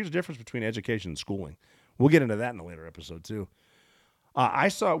 There's a huge difference between education and schooling. We'll get into that in a later episode, too. I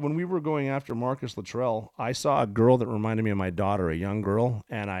saw, when we were going after Marcus Luttrell, I saw a girl that reminded me of my daughter, a young girl,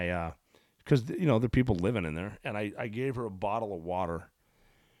 and because, there are people living in there, and I gave her a bottle of water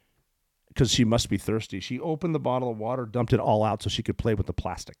because she must be thirsty. She opened the bottle of water, dumped it all out so she could play with the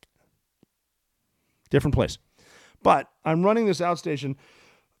plastic. Different place. But I'm running this outstation,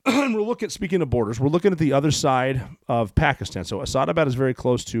 and we're looking, speaking of borders, we're looking at the other side of Pakistan. So Asadabad is very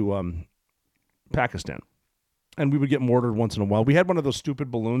close to Pakistan. And we would get mortared once in a while. We had one of those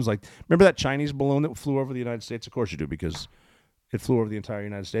stupid balloons. Like, remember that Chinese balloon that flew over the United States? Of course you do, because it flew over the entire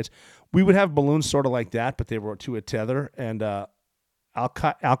United States. We would have balloons sort of like that, but they were to a tether. And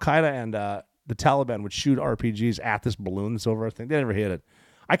Al-Qaeda and the Taliban would shoot RPGs at this balloon that's over our thing. They never hit it.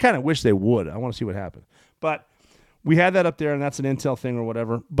 I kind of wish they would. I want to see what happened. But we had that up there, and that's an intel thing or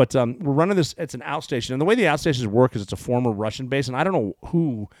whatever. But we're running this. It's an outstation. And the way the outstations work is it's a former Russian base, and I don't know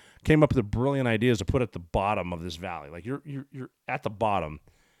who came up with the brilliant ideas to put at the bottom of this valley. Like, you're at the bottom.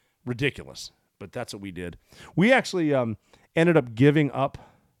 Ridiculous. But that's what we did. We actually ended up giving up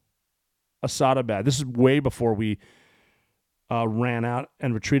Asadabad. This is way before we ran out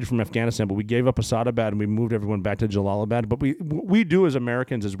and retreated from Afghanistan, but we gave up Asadabad and we moved everyone back to Jalalabad. But we do as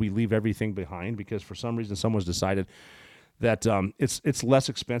Americans is we leave everything behind because for some reason someone's decided that it's less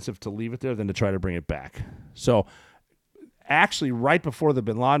expensive to leave it there than to try to bring it back. So actually, right before the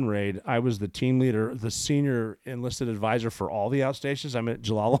bin Laden raid, I was the team leader, the senior enlisted advisor for all the outstations. I'm at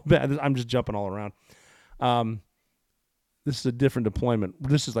Jalalabad. I'm just jumping all around. This is a different deployment.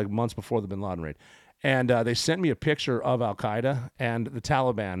 This is like months before the bin Laden raid. And they sent me a picture of Al-Qaeda and the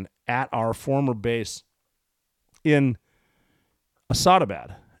Taliban at our former base in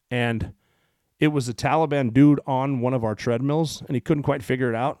Asadabad. And it was a Taliban dude on one of our treadmills, and he couldn't quite figure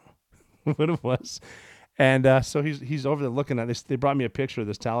it out what it was. And so he's over there looking at this. They brought me a picture of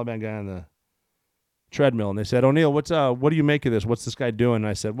this Taliban guy on the treadmill, and they said, "O'Neill, what do you make of this? What's this guy doing?" And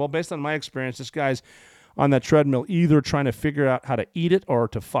I said, "Well, based on my experience, this guy's on that treadmill either trying to figure out how to eat it or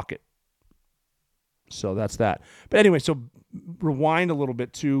to fuck it." So that's that. But anyway, so rewind a little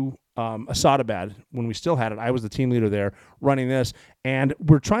bit to Asadabad when we still had it. I was the team leader there running this, and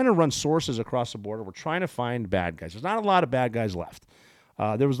we're trying to run sources across the border. We're trying to find bad guys. There's not a lot of bad guys left.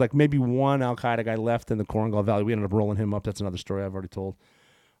 There was like maybe one Al-Qaeda guy left in the Korengal Valley. We ended up rolling him up. That's another story I've already told.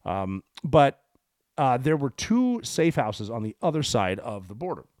 But there were 2 safe houses on the other side of the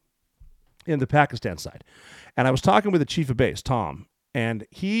border, in the Pakistan side. And I was talking with the chief of base, Tom, and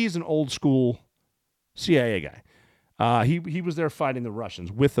he's an old school CIA guy. He was there fighting the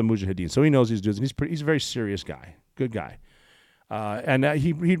Russians with the Mujahideen, so he knows these dudes, and he's a very serious guy, good guy. And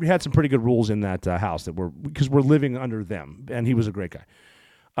he had some pretty good rules in that house because we're living under them, and he was a great guy.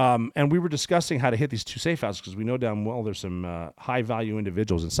 And we were discussing how to hit these 2 safe houses because we know damn well there's some high-value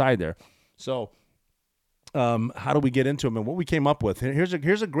individuals inside there. So how do we get into them? And what we came up with, here's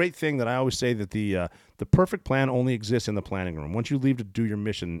a great thing that I always say, that the perfect plan only exists in the planning room. Once you leave to do your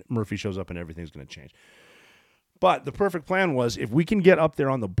mission, Murphy shows up and everything's going to change. But the perfect plan was, if we can get up there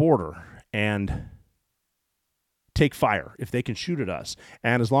on the border and take fire, if they can shoot at us,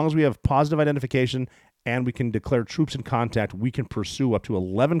 and as long as we have positive identification and we can declare troops in contact, we can pursue up to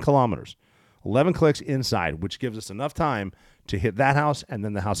 11 kilometers, 11 clicks inside, which gives us enough time to hit that house and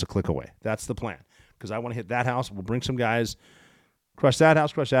then the house a click away. That's the plan. Because I want to hit that house. We'll bring some guys, crush that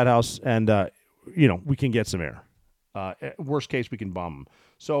house, and, we can get some air. Worst case, we can bomb them.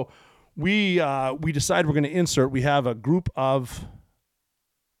 So we decide we're going to insert. We have a group of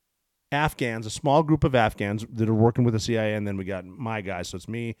Afghans, a small group of Afghans that are working with the CIA, and then we got my guys. So it's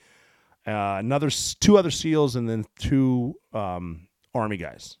me, 2 other SEALs, and then 2 Army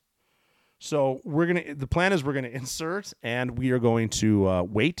guys. So the plan is we're going to insert, and we are going to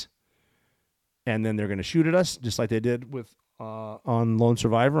wait. And then they're going to shoot at us, just like they did with on Lone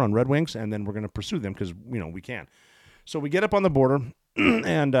Survivor, on Red Wings, and then we're going to pursue them because, we can. So we get up on the border,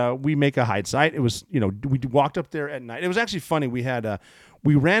 and we make a hide site. It was, we walked up there at night. It was actually funny.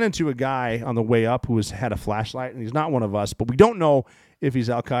 We ran into a guy on the way up who had a flashlight, and he's not one of us, but we don't know if he's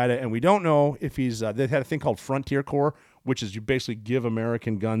Al-Qaeda, and we don't know if he's, they had a thing called Frontier Corps, which is you basically give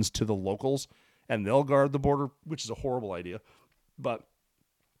American guns to the locals, and they'll guard the border, which is a horrible idea. But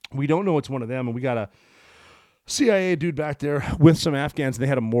we don't know it's one of them, and we got a CIA dude back there with some Afghans, and they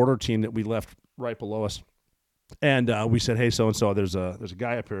had a mortar team that we left right below us. And we said, "Hey, so-and-so, there's a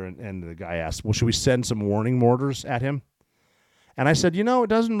guy up here," and the guy asked, "Well, should we send some warning mortars at him?" And I said, it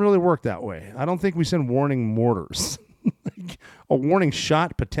doesn't really work that way. I don't think we send warning mortars. A warning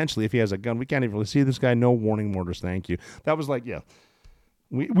shot, potentially, if he has a gun. We can't even really see this guy. No warning mortars, thank you. That was like, yeah.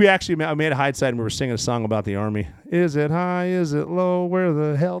 We actually made a hide site, and we were singing a song about the Army. Is it high? Is it low? Where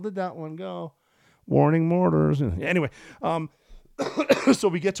the hell did that one go? Warning mortars. Anyway, so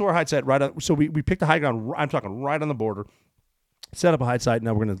we get to our hide site so we picked a high ground. I'm talking right on the border. Set up a hide site.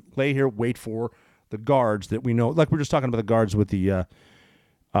 Now we're going to lay here, wait for the guards that we know. Like we're just talking about the guards with the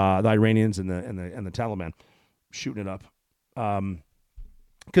Iranians and the Taliban shooting it up.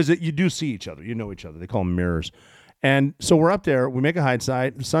 Because you do see each other. You know each other. They call them mirrors. And so we're up there. We make a hide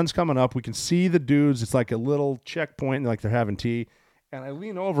site. The sun's coming up. We can see the dudes. It's like a little checkpoint, like they're having tea. And I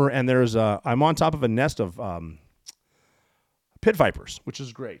lean over, and I'm on top of a nest of pit vipers, which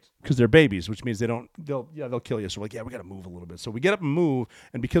is great because they're babies, which means they'll kill you. So we're like, yeah, we got to move a little bit. So we get up and move,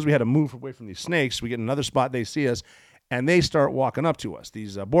 and because we had to move away from these snakes, we get in another spot. They see us, and they start walking up to us.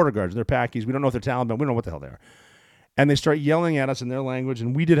 These border guards, they're Pakis. We don't know if they're Taliban. We don't know what the hell they are. And they start yelling at us in their language,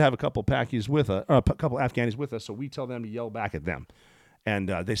 and we did have a couple Pakis with us, a couple Afghanis with us, so we tell them to yell back at them. And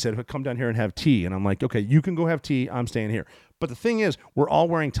they said, come down here and have tea. And I'm like, okay, you can go have tea. I'm staying here. But the thing is, we're all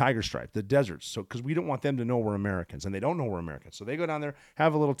wearing tiger stripe, the deserts, so because we don't want them to know we're Americans, and they don't know we're Americans. So they go down there,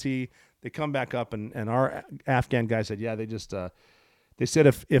 have a little tea. They come back up, and our Afghan guy said, yeah, they said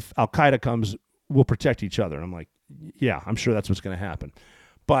if Al-Qaeda comes, we'll protect each other. And I'm like, yeah, I'm sure that's what's going to happen.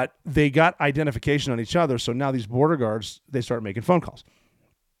 But they got identification on each other, so now these border guards, they start making phone calls.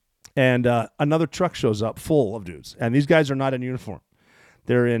 And another truck shows up full of dudes, and these guys are not in uniform.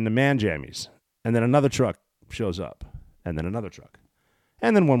 They're in the man jammies. And then another truck shows up, and then another truck,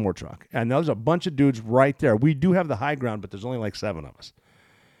 and then one more truck. And there's a bunch of dudes right there. We do have the high ground, but there's only like 7 of us.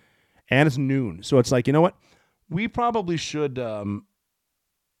 And it's noon. So it's like, you know what? We probably should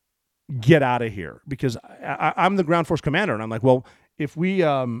get out of here, because I'm the ground force commander, and I'm like, well, if we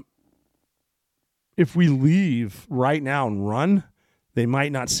leave right now and run, they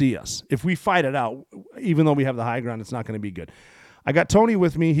might not see us. If we fight it out, even though we have the high ground, it's not going to be good. I got Tony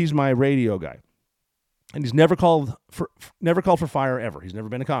with me. He's my radio guy, and he's never called for fire ever. He's never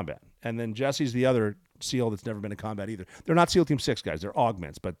been to combat. And then Jesse's the other SEAL that's never been to combat either. They're not SEAL Team 6 guys. They're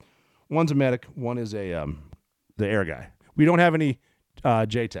augments, but one's a medic, one is the air guy. We don't have any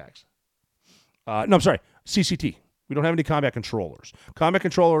JTAGs. CCT. We don't have any combat controllers. Combat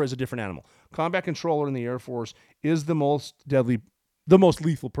controller is a different animal. Combat controller in the Air Force is the most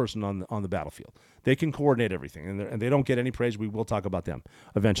lethal person on the battlefield. They can coordinate everything, and they don't get any praise. We will talk about them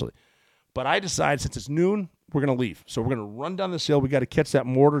eventually. But I decided, since it's noon, we're going to leave. So we're going to run down this hill. We got to catch that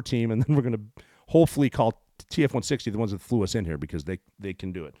mortar team, and then we're going to hopefully call TF-160, the ones that flew us in here, because they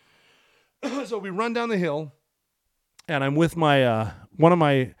can do it. So we run down the hill, and I'm with my one of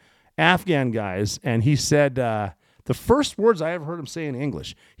my Afghan guys, and he said the first words I ever heard him say in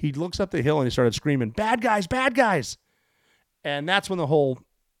English, he looks up the hill and he started screaming, "Bad guys, bad guys." And that's when the whole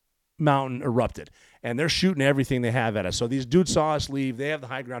mountain erupted. And they're shooting everything they have at us. So these dudes saw us leave. They have the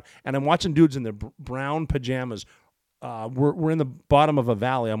high ground. And I'm watching dudes in their brown pajamas. We're in the bottom of a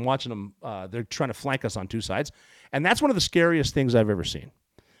valley. I'm watching them. They're trying to flank us on two sides. And that's one of the scariest things I've ever seen,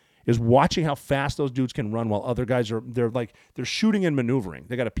 is watching how fast those dudes can run while other guys they're shooting and maneuvering.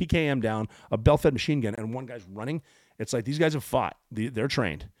 They got a PKM down, a belt-fed machine gun, and one guy's running. It's like these guys have fought. They're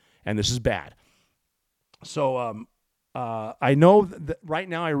trained, and this is bad. So I know that right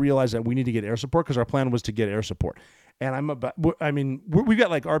now I realize that we need to get air support, because our plan was to get air support. And we've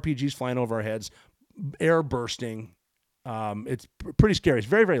got like RPGs flying over our heads, air bursting. It's pretty scary. It's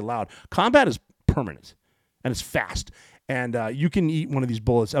very, very loud. Combat is permanent, and it's fast. And you can eat one of these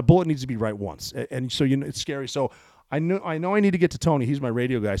bullets. A bullet needs to be right once, and so it's scary. So I know I need to get to Tony. He's my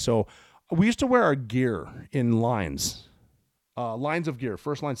radio guy. So we used to wear our gear in lines of gear: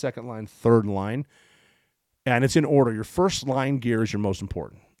 first line, second line, third line, and it's in order. Your first line gear is your most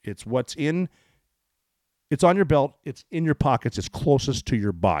important. It's it's on your belt. It's in your pockets. It's closest to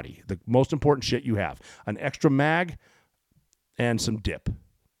your body. The most important shit you have: an extra mag and some dip.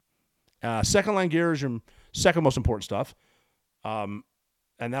 Second line gear is your second most important stuff, and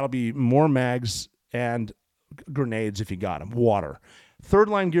that'll be more mags and grenades if you got them, water. Third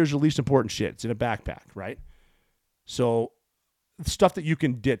line gear is your least important shit. It's in a backpack, right? So stuff that you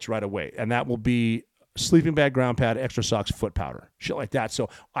can ditch right away, and that will be sleeping bag, ground pad, extra socks, foot powder, shit like that. So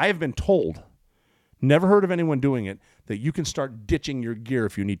I have been told, never heard of anyone doing it, that you can start ditching your gear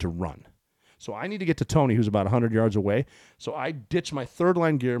if you need to run. So I need to get to Tony, who's about 100 yards away. So I ditch my third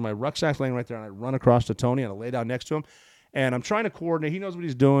line gear, my rucksack's laying right there, and I run across to Tony, and I lay down next to him. And I'm trying to coordinate. He knows what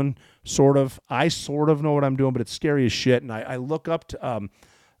he's doing, sort of. I sort of know what I'm doing, but it's scary as shit. And I look up to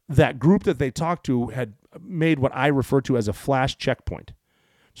that group that they talked to had made what I refer to as a flash checkpoint.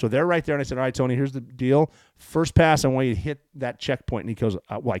 So they're right there, and I said, "All right, Tony, here's the deal. First pass, I want you to hit that checkpoint." And he goes,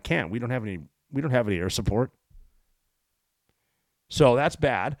 "Well, I can't. We don't have any air support." So that's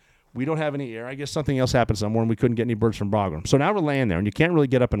bad. We don't have any air. I guess something else happened somewhere, and we couldn't get any birds from Bagram. So now we're laying there, and you can't really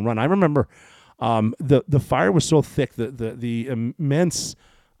get up and run. I remember the fire was so thick, the immense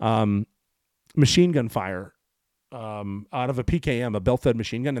machine gun fire out of a PKM, a belt-fed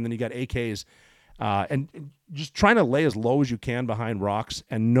machine gun, and then you got AKs, and just trying to lay as low as you can behind rocks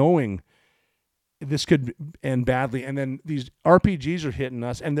and knowing this could end badly. And then these RPGs are hitting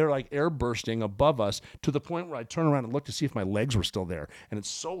us, and they're like air bursting above us to the point where I turn around and look to see if my legs were still there. And it's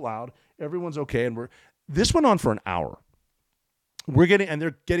so loud. Everyone's okay. And this went on for an hour.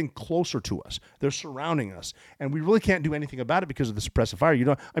 They're getting closer to us. They're surrounding us. And we really can't do anything about it because of the suppressive fire.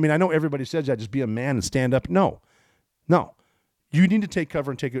 I know everybody says that, just be a man and stand up. No. You need to take cover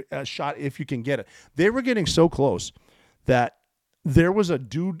and take a shot if you can get it. They were getting so close that there was a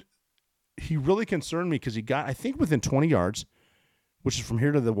dude. He really concerned me because he got, I think, within 20 yards, which is from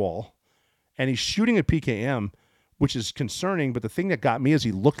here to the wall, and he's shooting a PKM, which is concerning, but the thing that got me is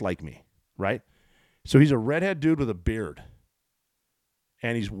he looked like me, right? So he's a redhead dude with a beard,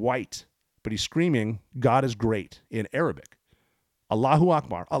 and he's white, but he's screaming, "God is great," in Arabic. Allahu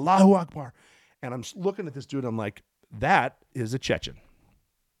Akbar, Allahu Akbar. And I'm looking at this dude, I'm like, that is a Chechen.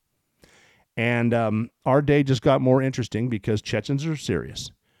 And our day just got more interesting because Chechens are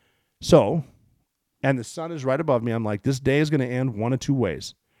serious. So, and the sun is right above me. I'm like, this day is going to end one of two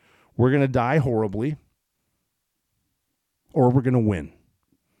ways. We're going to die horribly, or we're going to win.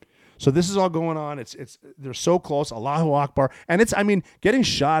 So this is all going on. They're so close. Allahu Akbar. And getting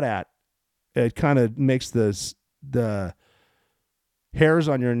shot at, it kind of makes the hairs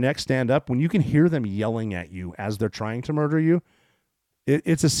on your neck stand up when you can hear them yelling at you as they're trying to murder you.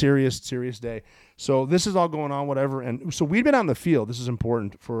 it's a serious day. So this is all going on, whatever. And so we'd been out in the field. This is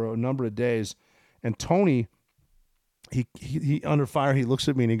important for a number of days. And Tony, he under fire, he looks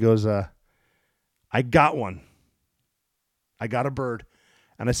at me and he goes, I got one. I got a bird.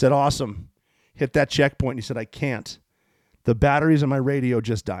 And I said, awesome. Hit that checkpoint. And he said, I can't. The batteries in my radio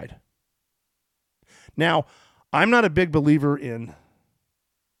just died. Now, I'm not a big believer in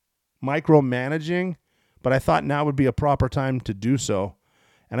micromanaging, but I thought now would be a proper time to do so.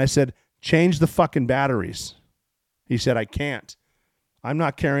 And I said, change the fucking batteries. He said, I can't. I'm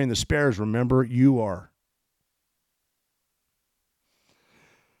not carrying the spares. Remember, you are.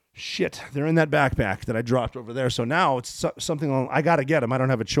 Shit, they're in that backpack that I dropped over there. So now it's something I got to get them. I don't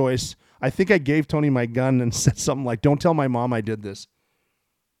have a choice. I think I gave Tony my gun and said something like, don't tell my mom I did this.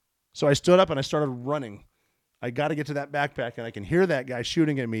 So I stood up and I started running. I got to get to that backpack, and I can hear that guy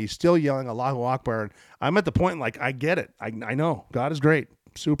shooting at me, still yelling Allahu Akbar. And I'm at the point like, I get it. I know. God is great.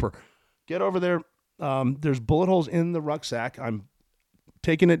 Super. Get over there. There's bullet holes in the rucksack. I'm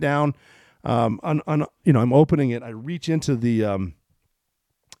taking it down. I'm opening it. I reach into the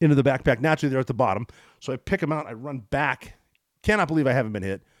backpack. Naturally, they're at the bottom. So I pick them out. I run back. Cannot believe I haven't been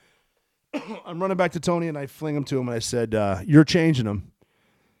hit. I'm running back to Tony, and I fling them to him, and I said, you're changing them.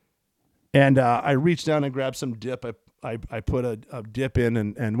 And I reached down and grabbed some dip. I put a dip in,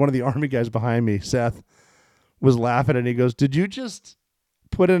 and one of the Army guys behind me, Seth, was laughing, and he goes, did you just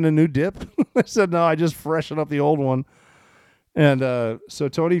put in a new dip? I said, no, I just freshened up the old one. And so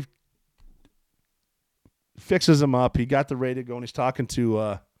Tony fixes him up. He got the radio going. He's talking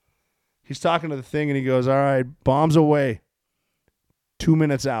to the thing, and he goes, all right, bombs away. 2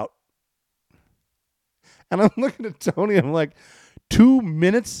 minutes out. And I'm looking at Tony, I'm like, 2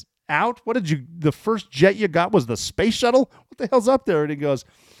 minutes out? The first jet you got was the space shuttle? What the hell's up there? And he goes,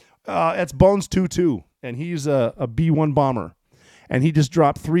 it's Bones 2-2, and he's a B-1 bomber. And he just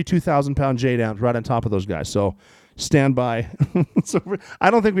dropped 3 2,000-pound J-downs right on top of those guys. So stand by. So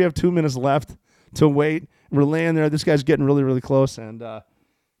I don't think we have 2 minutes left to wait. We're laying there. This guy's getting really, really close. And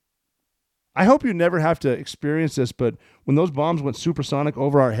I hope you never have to experience this, but when those bombs went supersonic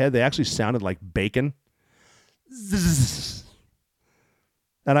over our head, they actually sounded like bacon. Zzz.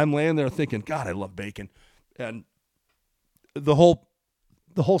 And I'm laying there thinking, God, I love bacon. And the whole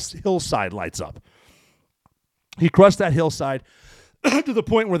hillside lights up. He crushed that hillside to the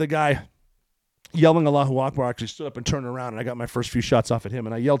point where the guy yelling Allahu Akbar actually stood up and turned around, and I got my first few shots off at him,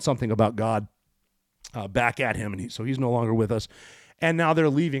 and I yelled something about God back at him, and so he's no longer with us. And now they're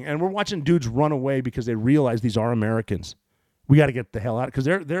leaving, and we're watching dudes run away because they realize these are Americans. We got to get the hell out, because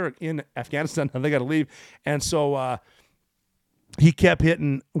they're in Afghanistan, and they got to leave. And so he kept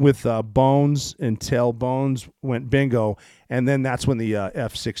hitting with Bones until Bones went bingo, and then that's when the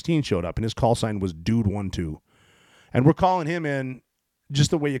F-16 showed up, and his call sign was Dude 1-2. And we're calling him in just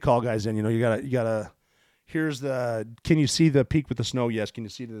the way you call guys in. You know, you gotta. Can you see the peak with the snow? Yes. Can you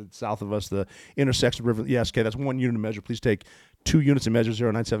see to the south of us the intersection river? Yes. Okay, that's 1 unit of measure. Please take 2 units of measure.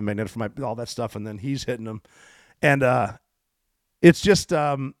 097 magnetic for all that stuff, and then he's hitting them, and it's just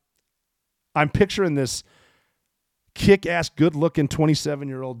I'm picturing this kick-ass, good-looking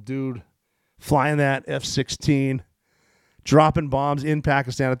 27-year-old dude flying that F-16, dropping bombs in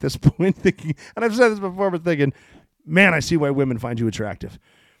Pakistan at this point, thinking, and I've said this before, but thinking, man, I see why women find you attractive.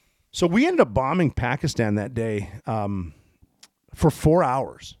 So we ended up bombing Pakistan that day for 4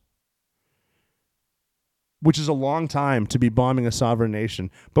 hours, which is a long time to be bombing a sovereign nation.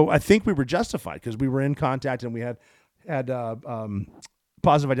 But I think we were justified because we were in contact and we had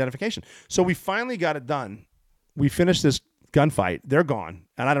positive identification. So we finally got it done. We finished this gunfight. They're gone,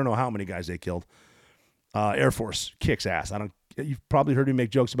 and I don't know how many guys they killed. Air Force kicks ass. You've probably heard me make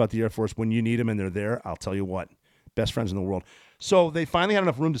jokes about the Air Force. When you need them and they're there, I'll tell you what, best friends in the world. So they finally had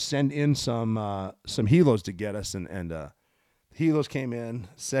enough room to send in some helos to get us, and helos came in,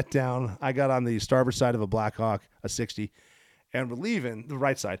 sat down. I got on the starboard side of a Black Hawk, a 60, and we're leaving the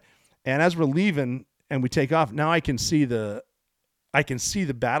right side. And as we're leaving and we take off, now I can see the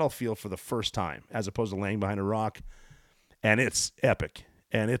battlefield for the first time, as opposed to laying behind a rock, and it's epic,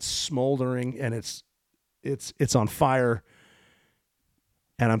 and it's smoldering, and it's on fire.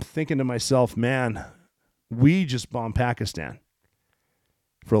 And I'm thinking to myself, man, we just bombed Pakistan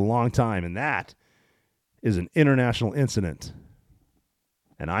for a long time, and that is an international incident,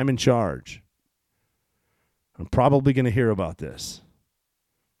 and I'm in charge. I'm probably going to hear about this.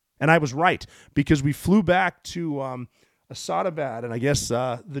 And I was right, because we flew back to Asadabad, and I guess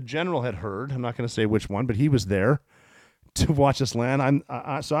the general had heard. I'm not going to say which one, but he was there to watch us land.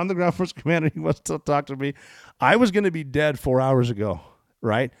 So I'm the ground force commander. He wants to talk to me. I was going to be dead 4 hours ago.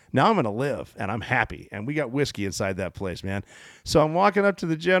 right? Now I'm going to live, and I'm happy. And we got whiskey inside that place, man. So I'm walking up to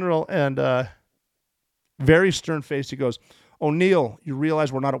the general, and very stern-faced, he goes, "O'Neill, you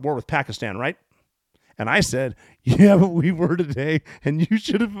realize we're not at war with Pakistan, right?" And I said, "Yeah, but we were today, and you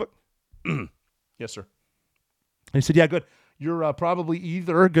should have..." "Yes, sir." And he said, "Yeah, good. You're probably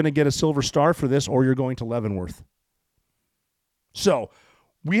either going to get a Silver Star for this, or you're going to Leavenworth." So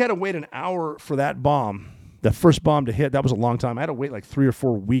we had to wait an hour for that bomb, the first bomb to hit. That was a long time. I had to wait like 3 or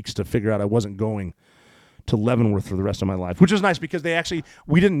 4 weeks to figure out I wasn't going to Leavenworth for the rest of my life, which was nice because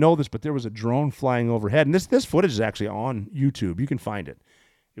we didn't know this, but there was a drone flying overhead. And this footage is actually on YouTube. You can find it.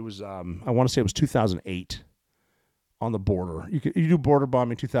 It was, I want to say it was 2008 on the border. You do border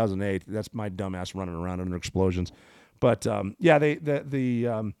bombing 2008. That's my dumbass running around under explosions. But yeah,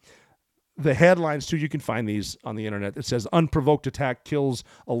 the headlines too, you can find these on the internet. It says unprovoked attack kills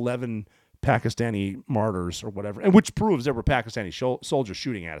 11 Pakistani martyrs or whatever, and which proves there were Pakistani soldiers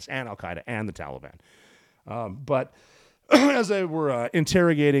shooting at us, and Al-Qaeda and the Taliban. But as they were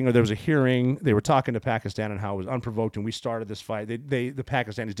interrogating, or there was a hearing, they were talking to Pakistan and how it was unprovoked, and we started this fight. The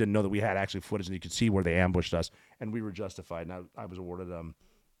Pakistanis didn't know that we had actually footage, and you could see where they ambushed us, and we were justified. And I was awarded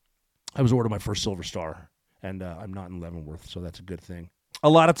my first Silver Star, and I'm not in Leavenworth, so that's a good thing. A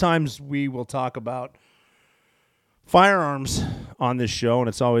lot of times we will talk about firearms on this show, and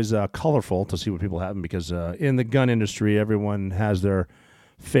it's always colorful to see what people have, because in the gun industry, everyone has their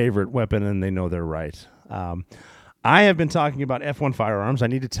favorite weapon, and they know they're right. I have been talking about F1 firearms. I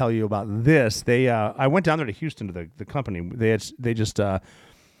need to tell you about this. I went down there to Houston to the company.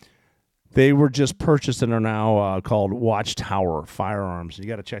 They were just purchased and are now called Watchtower Firearms. You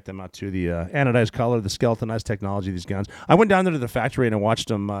got to check them out too. The anodized color, the skeletonized technology of these guns. I went down there to the factory and I watched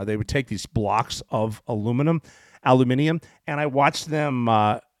them. They would take these blocks of aluminium, and I watched them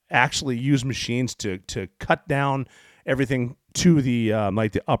actually use machines to cut down everything to the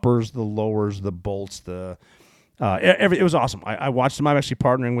like the uppers, the lowers, the bolts, it was awesome. I watched them. I'm actually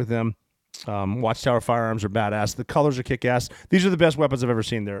partnering with them. Watchtower Firearms are badass. The colors are kick-ass. These are the best weapons I've ever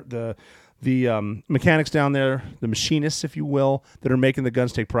seen. The mechanics down there, the machinists, if you will, that are making the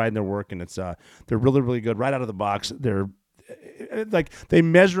guns take pride in their work, and they're really, really good right out of the box. They're like, they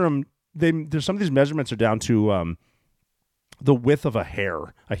measure them. There's some of these measurements are down to the width of a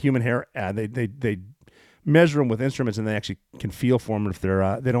hair, a human hair. They measure them with instruments, and they actually can feel for them. If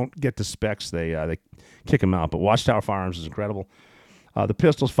they don't get to specs, they kick them out. But Watchtower Firearms is incredible. The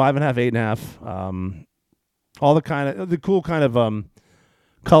pistols, 5.5, 8.5, all the cool kind of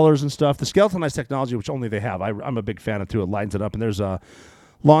colors and stuff. The skeletonized technology, which only they have, I'm a big fan of too. It lightens it up, and there's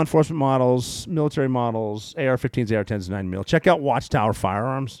law enforcement models, military models, AR-15s, AR-10s, 9mm. Check out Watchtower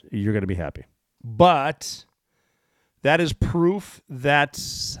Firearms. You're going to be happy. But that is proof that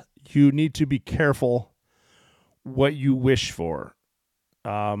you need to be careful what you wish for.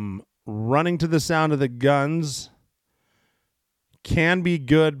 Running to the sound of the guns can be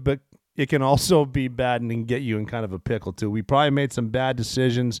good, but it can also be bad and can get you in kind of a pickle too. We probably made some bad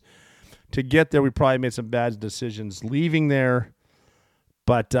decisions to get there. We probably made some bad decisions leaving there,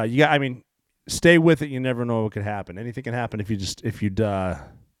 but stay with it. You never know what could happen. Anything can happen if you don't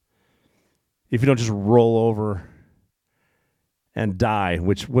just roll over and die,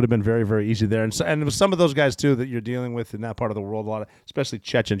 which would have been very, very easy there. And with some of those guys too that you're dealing with in that part of the world, especially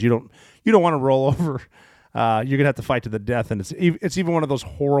Chechens, you don't want to roll over. You're gonna have to fight to the death, and it's even one of those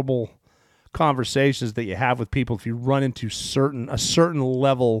horrible conversations that you have with people. If you run into a certain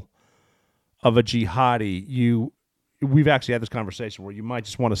level of a jihadi, we've actually had this conversation where you might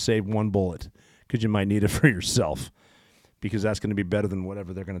just want to save one bullet because you might need it for yourself, because that's going to be better than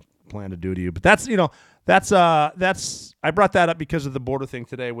whatever they're going to plan to do to you. But that's I brought that up because of the border thing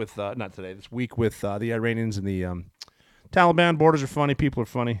today with this week with the Iranians and the Taliban. Borders are funny. People are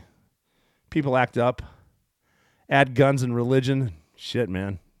funny. People act up. Add guns and religion. Shit,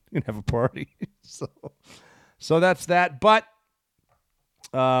 man. You can have a party. So that's that. But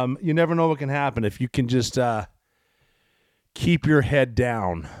you never know what can happen if you can just keep your head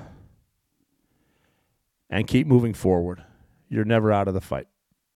down and keep moving forward. You're never out of the fight.